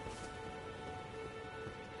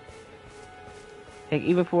 Heck,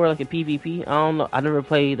 even for like a PvP, I don't know. I never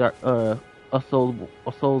played a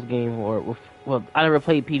Souls game well, I never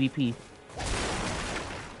played PvP.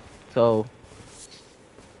 So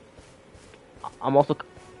I'm also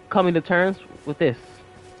coming to terms with this.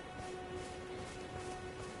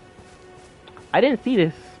 I didn't see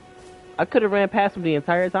this. I could have ran past him the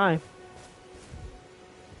entire time.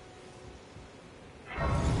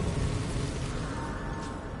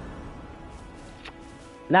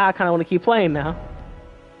 Now I kind of want to keep playing now.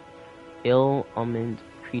 Ill-omened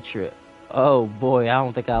creature. Oh boy, I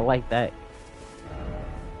don't think I like that.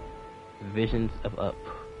 Visions of Up.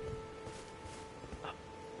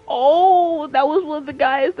 Oh, that was one of the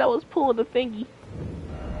guys that was pulling the thingy.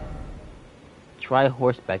 Try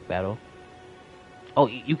horseback battle. Oh,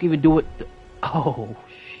 you can even do it. Oh,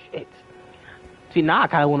 shit. See, now I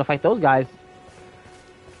kind of want to fight those guys.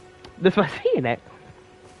 That's why I'm saying that.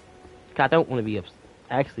 I don't want to be upset.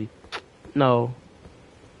 Actually, no.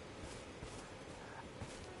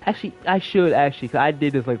 Actually, I should actually, cause I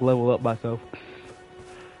did this like level up myself.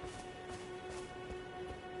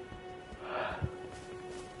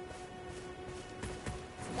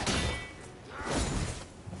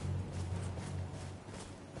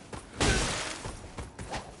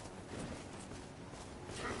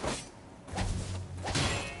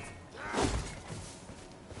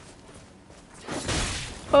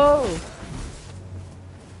 Oh.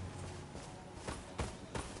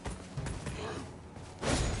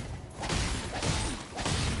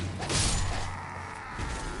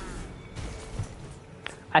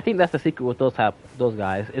 I think that's the secret with those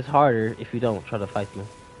guys. It's harder if you don't try to fight them.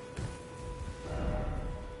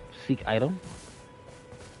 Seek item.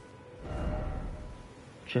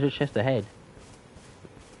 Treasure chest ahead.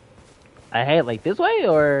 I head like this way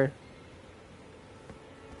or?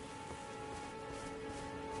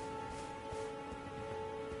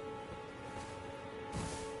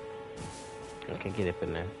 I can get it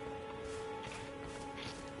from there.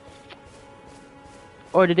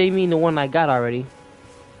 Or did they mean the one I got already?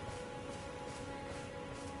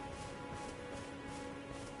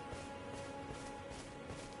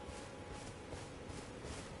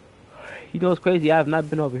 You know what's crazy? I have not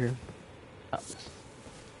been over here.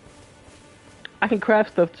 I can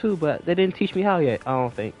craft stuff too, but they didn't teach me how yet, I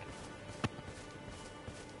don't think.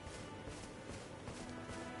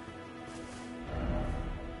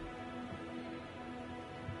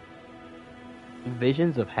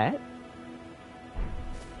 Visions of Hat?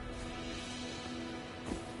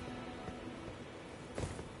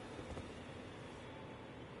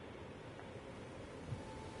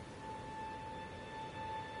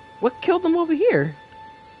 What killed them over here?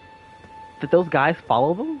 Did those guys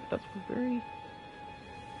follow them? That's very...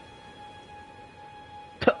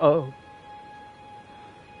 Oh.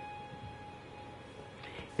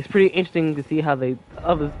 It's pretty interesting to see how the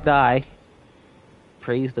others die.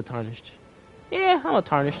 Praise the Tarnished. Yeah, I'm a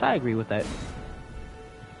Tarnished. I agree with that.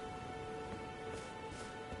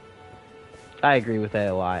 I agree with that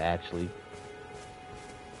a lot, actually.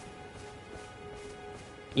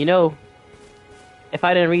 You know, if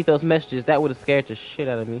I didn't read those messages, that would have scared the shit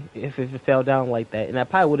out of me if it fell down like that, and I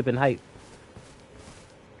probably would have been hyped.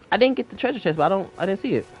 I didn't get the treasure chest, but I didn't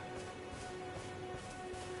see it.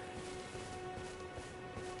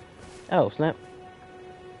 Oh snap!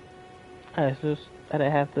 I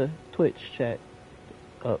didn't have the Twitch chat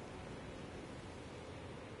up.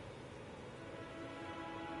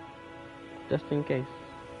 Just in case.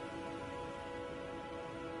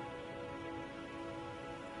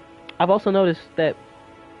 I've also noticed that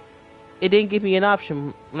it didn't give me an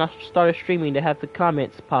option when I started streaming to have the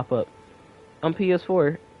comments pop up. On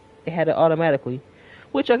PS4, it had it automatically,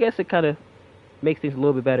 which I guess it kind of makes things a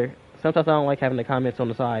little bit better. Sometimes I don't like having the comments on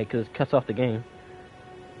the side because it cuts off the game.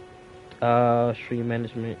 Stream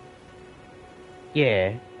management.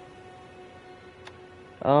 Yeah.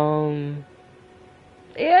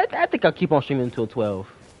 Yeah, I think I'll keep on streaming until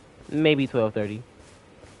 12. Maybe 12:30.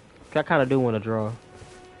 I kind of do want to draw.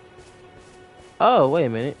 Oh, wait a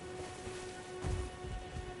minute.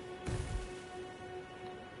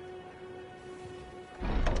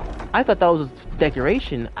 I thought that was a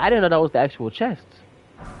decoration. I didn't know that was the actual chest.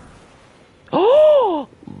 Oh!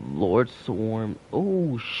 Lord Swarm.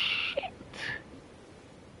 Oh, shit.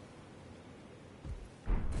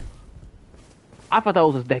 I thought that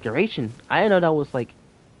was a decoration. I didn't know that was, like,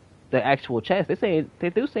 the actual chest. They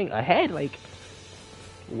do saying a head, like,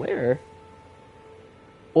 where?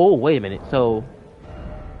 Oh, wait a minute. So,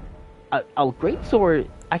 a great sword,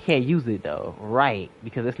 I can't use it, though. Right,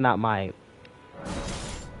 because it's not my...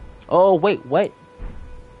 Oh, wait, what?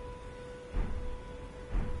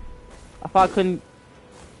 I thought I couldn't...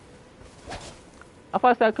 I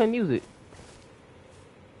thought I said I couldn't use it.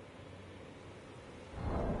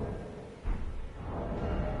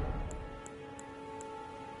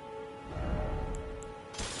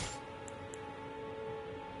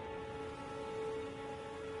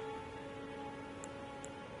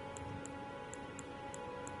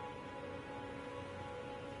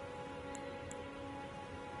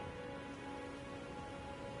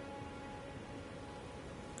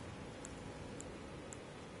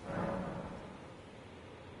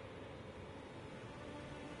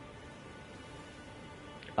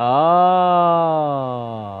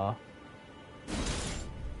 Oh.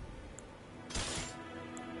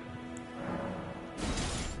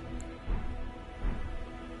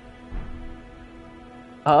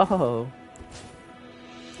 Oh.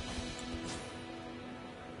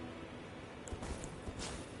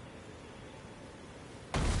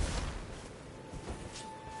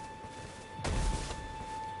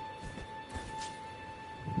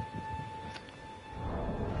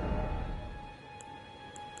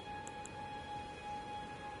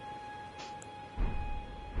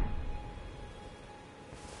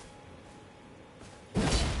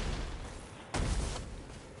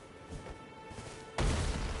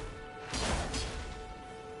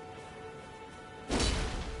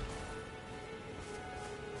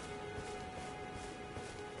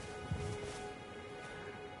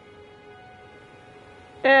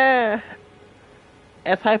 Yeah.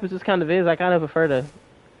 As hype as this kind of is, I kind of prefer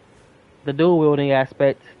the dual wielding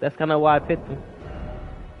aspect. That's kind of why I picked them.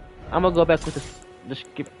 I'm gonna go back with the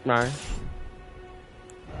skip iron.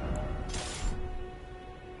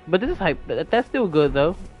 But this is hype. That's still good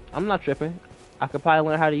though. I'm not tripping. I could probably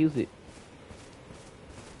learn how to use it.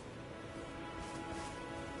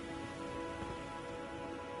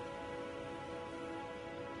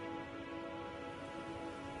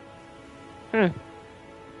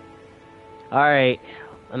 Alright,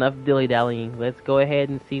 enough dilly-dallying. Let's go ahead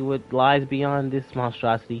and see what lies beyond this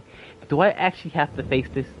monstrosity. Do I actually have to face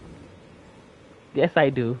this? Yes, I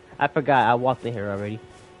do. I forgot I walked in here already.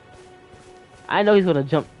 I know he's gonna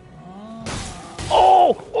jump.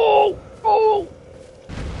 Oh! Oh! Oh!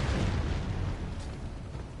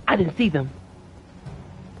 I didn't see them.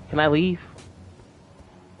 Can I leave?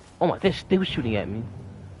 Oh my, they're still shooting at me.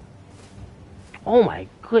 Oh my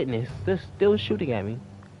goodness, they're still shooting at me.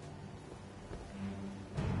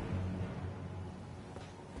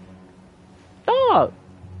 Dog!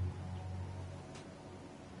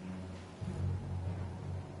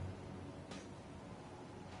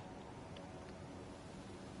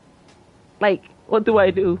 Like, what do I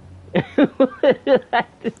do? What do I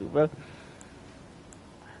do, bro?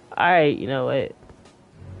 Alright, you know what?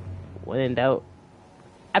 When in doubt,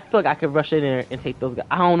 I feel like I could rush in there and take those guys.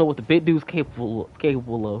 I don't know what the big dude's capable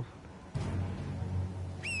of.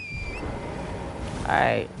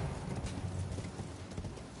 Alright.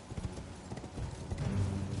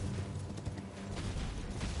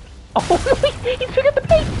 Oh no, he picked up the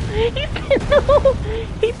pace! No,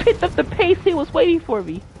 he picked up the pace, he was waiting for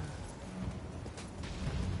me.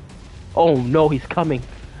 Oh no, he's coming.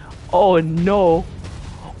 Oh no.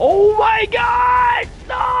 Oh my god!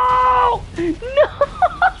 No! No!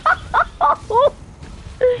 What the fuck?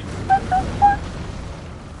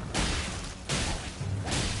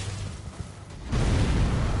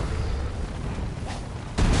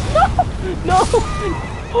 No! No!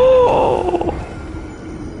 Oh!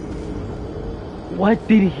 What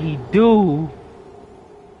did he do?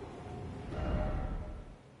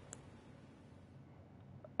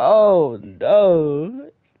 Oh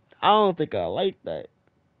no! I don't think I like that.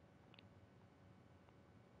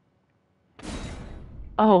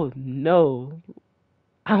 Oh no!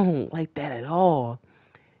 I don't like that at all.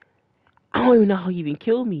 I don't even know how he even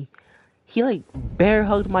killed me. He like bear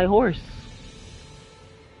hugged my horse.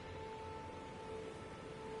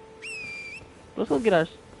 Let's go get our.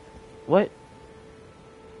 What?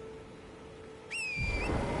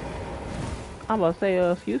 I'm about to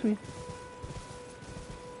say, excuse me.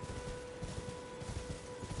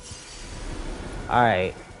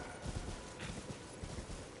 Alright.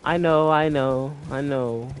 I know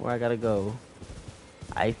where I gotta go.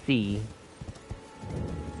 I see.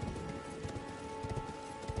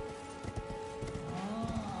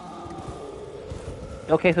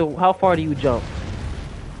 Okay, so how far do you jump?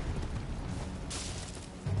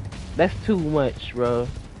 That's too much, bro.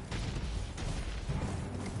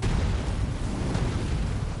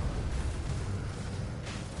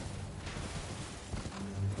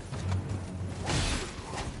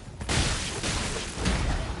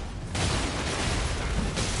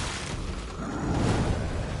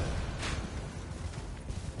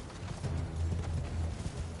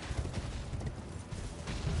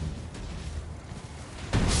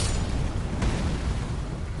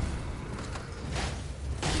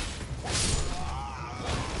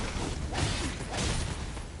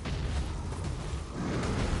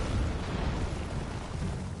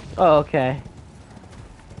 Oh, okay.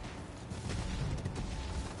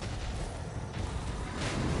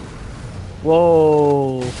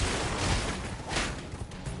 Whoa.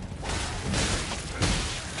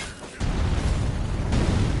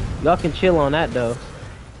 Y'all can chill on that though.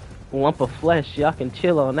 Lump of flesh, y'all can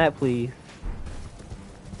chill on that, please.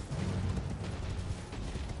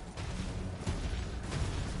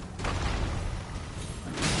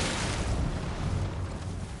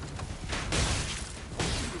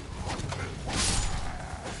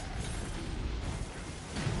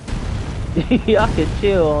 Y'all can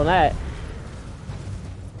chill on that.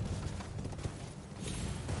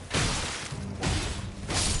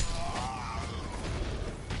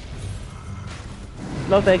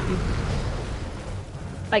 No thank you.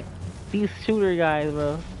 Like, these shooter guys,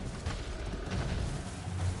 bro.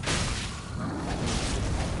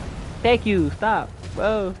 Thank you, stop,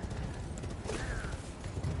 bro.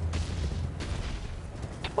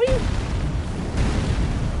 What are you?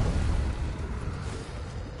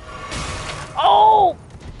 Oh!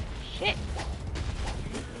 Shit!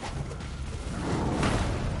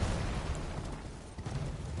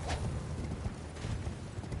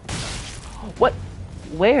 What?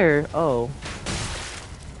 Where? Oh.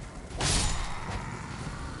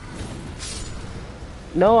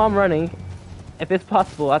 No, I'm running. If it's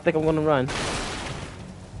possible, I think I'm gonna run.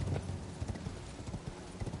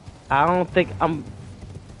 I don't think I'm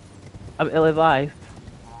ill-advised.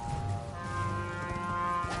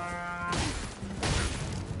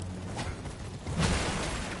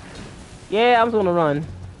 Yeah, I'm just gonna run.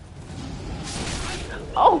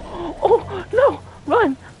 Oh! Oh! No!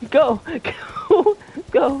 Run! Go! Go!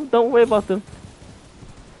 Go! Don't worry about them.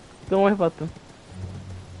 Don't worry about them.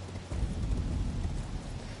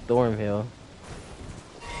 Stormhill.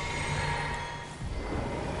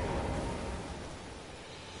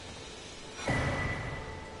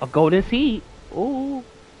 A golden seed. Ooh.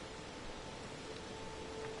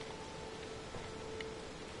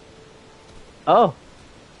 Oh.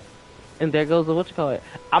 And there goes the what you call it.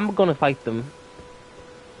 I'm gonna fight them.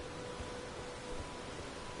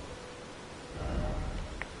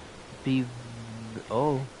 These.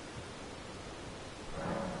 Oh.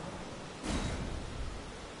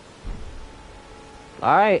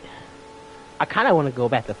 All right. I kind of want to go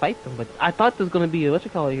back to fight them, but I thought there was gonna be a what you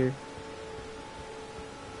call it here.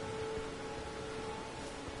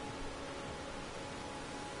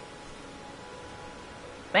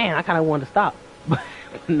 Man, I kind of wanted to stop, but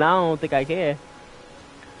now I don't think I can.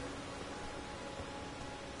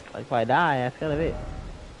 Like if I die, that's kind of it.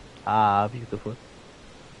 Ah, beautiful.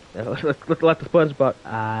 Let's look like the SpongeBob.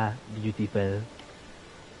 Ah, beautiful.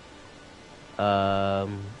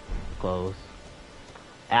 Close.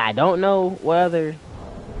 I don't know whether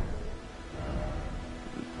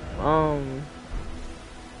um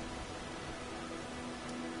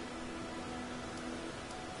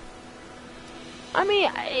I mean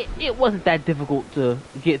it wasn't that difficult to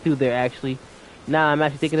get through there actually. Now I'm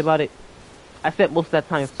actually thinking about it. I spent most of that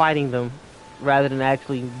time fighting them rather than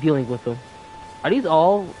actually dealing with them. Are these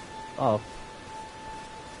all oh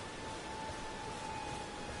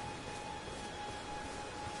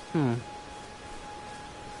hmm.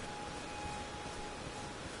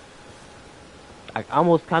 I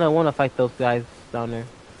almost kinda wanna fight those guys down there.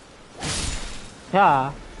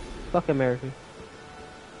 Yeah. Fuck America.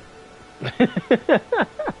 I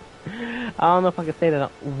don't know if I can say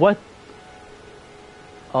that. What?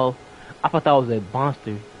 Oh, I thought that was a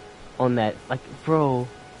monster on that. Like, bro,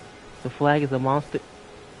 the flag is a monster.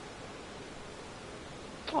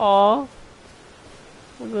 Aw.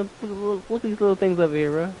 Look at these little things over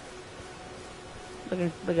here, bro.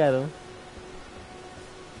 Look at them.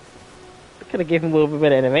 I could have gave him a little bit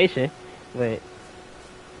better animation, but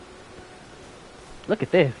look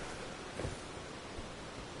at this.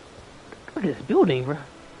 Look at this building, bro.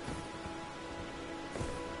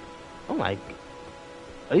 Oh my.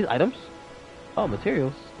 Are these items? Oh,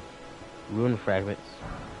 materials. Ruin fragments.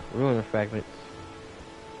 Ruin fragments.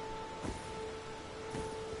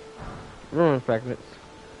 Ruin fragments.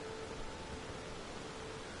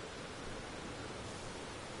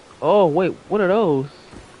 Oh, wait. What are those?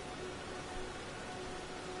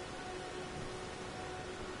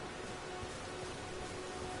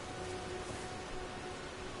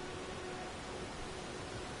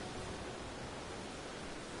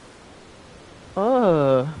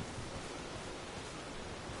 Uh.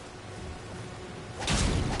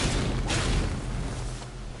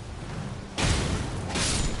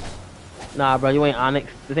 Nah, bro, you ain't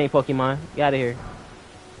Onyx. This ain't Pokemon. Get out of here.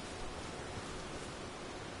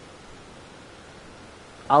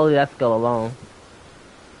 I'll leave that skull alone.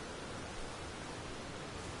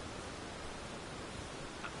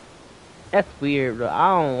 That's weird, bro.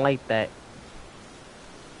 I don't like that.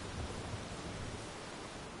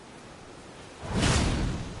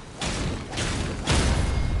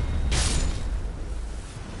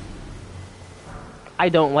 I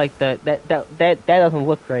don't like that. That doesn't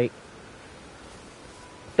look right.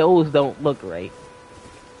 Those don't look right.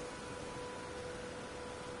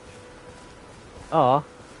 Oh.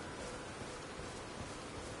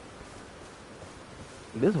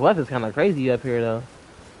 This weather's kind of crazy up here, though.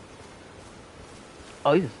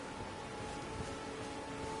 Oh, he's...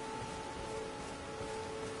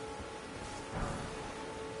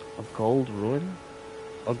 A gold ruin?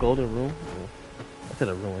 A golden ruin? I said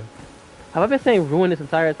a ruin. Have I been saying ruin this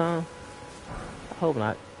entire time? I hope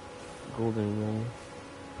not. Golden ruin.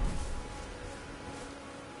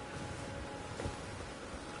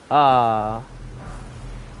 Ah.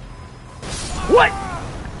 What?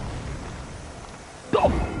 The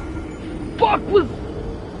fuck was...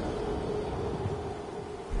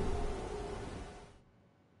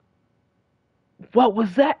 What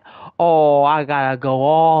was that? Oh, I gotta go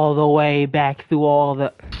all the way back through all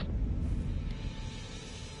the...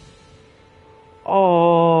 Oh.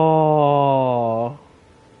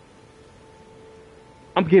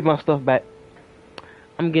 I'm getting my stuff back.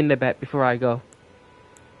 I'm getting it back before I go.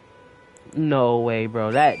 No way,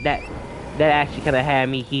 bro. That actually kind of had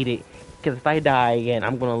me heated. Because if I die again,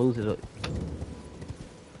 I'm gonna lose it.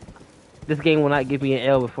 This game will not give me an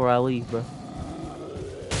L before I leave, bro.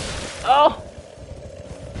 Oh!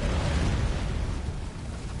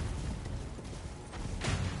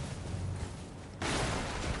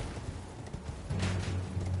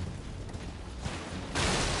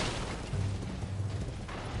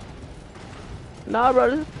 Nah,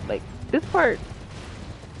 bro, this like this part.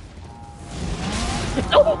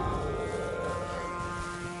 Oh!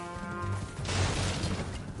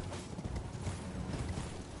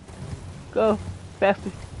 Go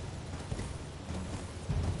faster.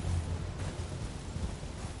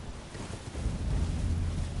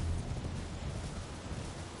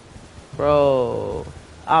 Bro,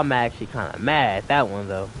 I'm actually kind of mad at that one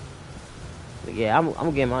though. But yeah,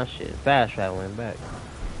 I'm getting my shit fast traveling back.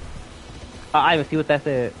 I didn't see what that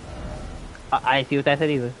said. I didn't see what that said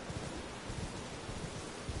either.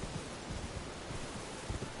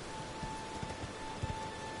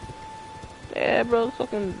 Yeah, bro, it's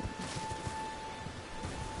fucking.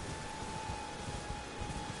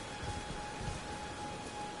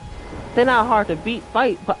 They're not hard to beat,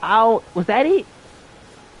 fight, but I don't. Was that it?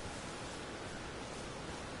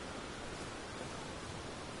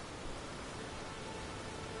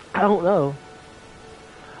 I don't know.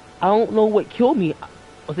 I don't know what killed me.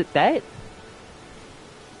 Was it that?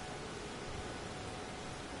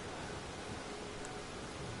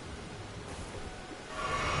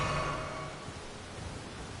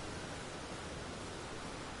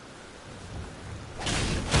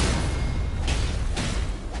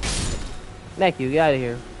 Thank you, get out of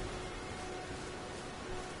here.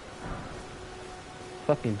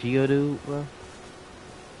 Fucking Geodude, bro.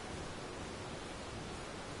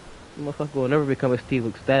 Motherfucker will never become a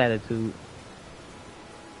Dluxx, that attitude.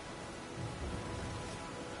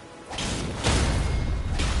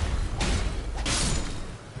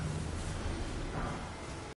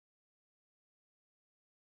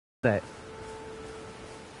 That.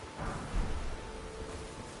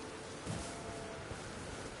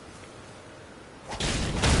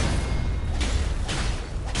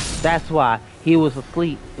 That's why he was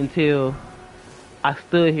asleep until I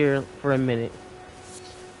stood here for a minute.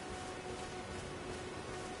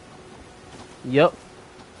 Yup.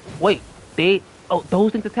 Wait, they. Oh,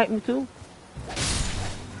 those things attacked me too?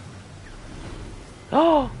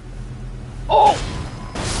 Oh! Oh!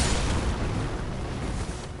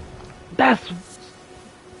 That's.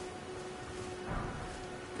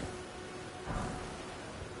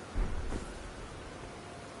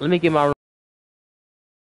 Let me get my.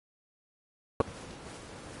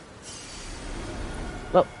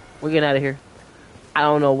 Oh, we're getting out of here. I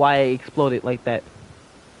don't know why it exploded like that.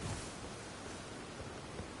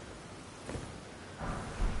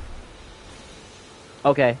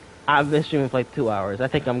 Okay, I've been streaming for like 2 hours. I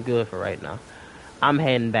think I'm good for right now. I'm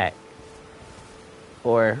heading back.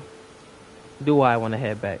 Or do I want to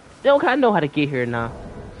head back? They don't kind of know how to get here now,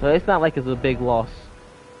 so it's not like it's a big loss.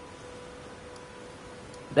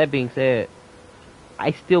 That being said,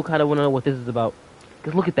 I still kind of want to know what this is about.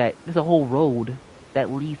 Because look at that. There's a whole road that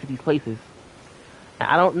leads to these places. And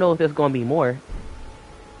I don't know if there's going to be more.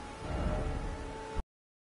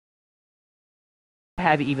 I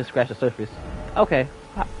haven't even scratched the surface. Okay.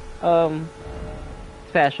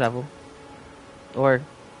 Fast travel. Or,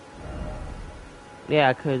 yeah,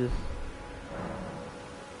 I could just...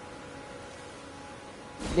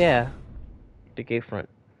 Yeah. The gate front.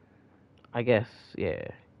 I guess, yeah.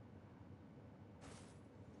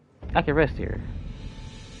 I can rest here.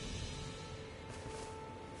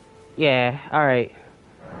 Yeah, alright.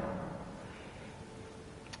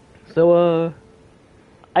 So,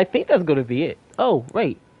 I think that's gonna be it. Oh,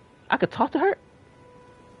 right. I could talk to her?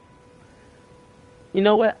 You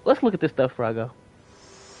know what? Let's look at this stuff before I go.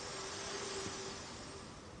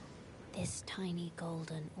 This tiny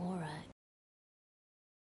golden aura.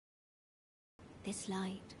 This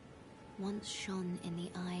light once shone in the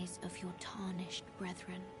eyes of your tarnished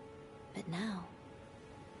brethren, but now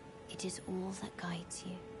it is all that guides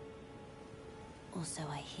you. Also,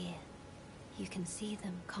 I hear. You can see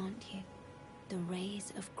them, can't you? The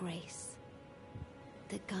rays of grace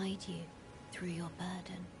that guide you through your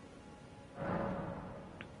burden.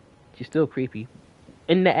 She's still creepy.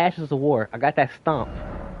 In the Ashes of War, I got that stomp.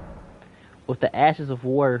 With the Ashes of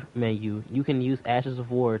War menu, you can use Ashes of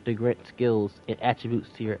War to grant skills and attributes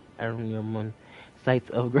to your sites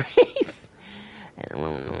of grace.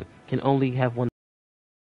 And can only have one.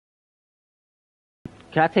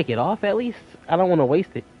 Can I take it off at least? I don't want to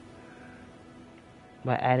waste it.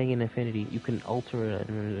 By adding an affinity, you can alter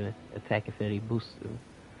an attack affinity boost.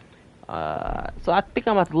 So I think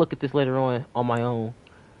I'm about to look at this later on my own.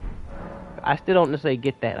 I still don't necessarily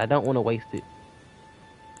get that. I don't want to waste it.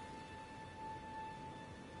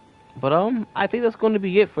 But I think that's going to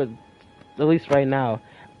be it for at least right now.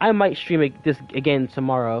 I might stream this again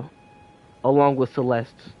tomorrow, along with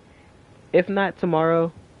Celeste. If not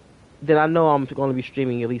tomorrow, then I know I'm going to be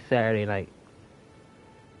streaming at least Saturday night.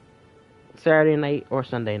 Saturday night or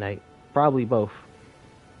Sunday night. Probably both.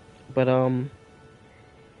 But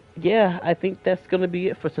yeah, I think that's gonna be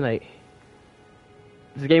it for tonight.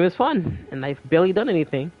 This game is fun, and I've barely done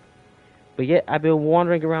anything. But yet, I've been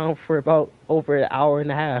wandering around for about over an hour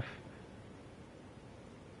and a half.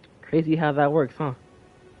 Crazy how that works, huh?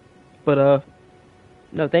 But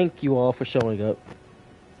no, thank you all for showing up,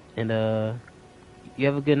 and you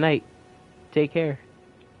have a good night. Take care.